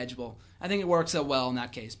RVD schedule. I think it works out well in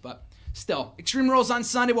that case. But still, Extreme Rules on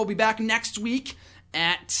Sunday. We'll be back next week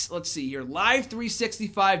at, let's see here,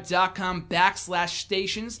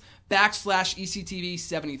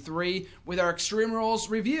 live365.com/stations/ECTV73 with our Extreme Rules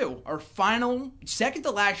review. Our final, second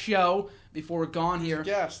to last show before we're gone here.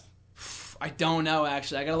 Guest. I don't know,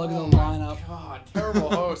 actually. I got to look at the my lineup. God, terrible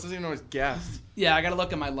host. Doesn't even know his guest. Yeah, I got to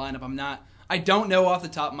look at my lineup. I don't know off the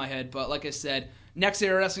top of my head, but like I said,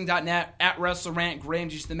 nextEraWrestling.net, at WrestleRant, Graham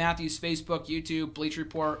G. the Matthews, Facebook, YouTube, Bleach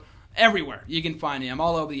Report, everywhere. You can find me. I'm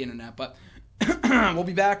all over the internet, but we'll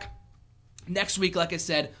be back next week, like I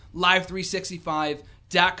said,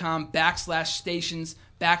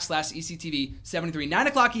 live365.com/stations/ECTV73, 9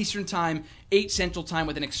 o'clock Eastern Time, 8 Central Time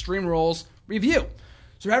with an Extreme Rules review.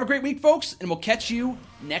 So have a great week, folks, and we'll catch you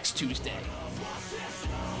next Tuesday.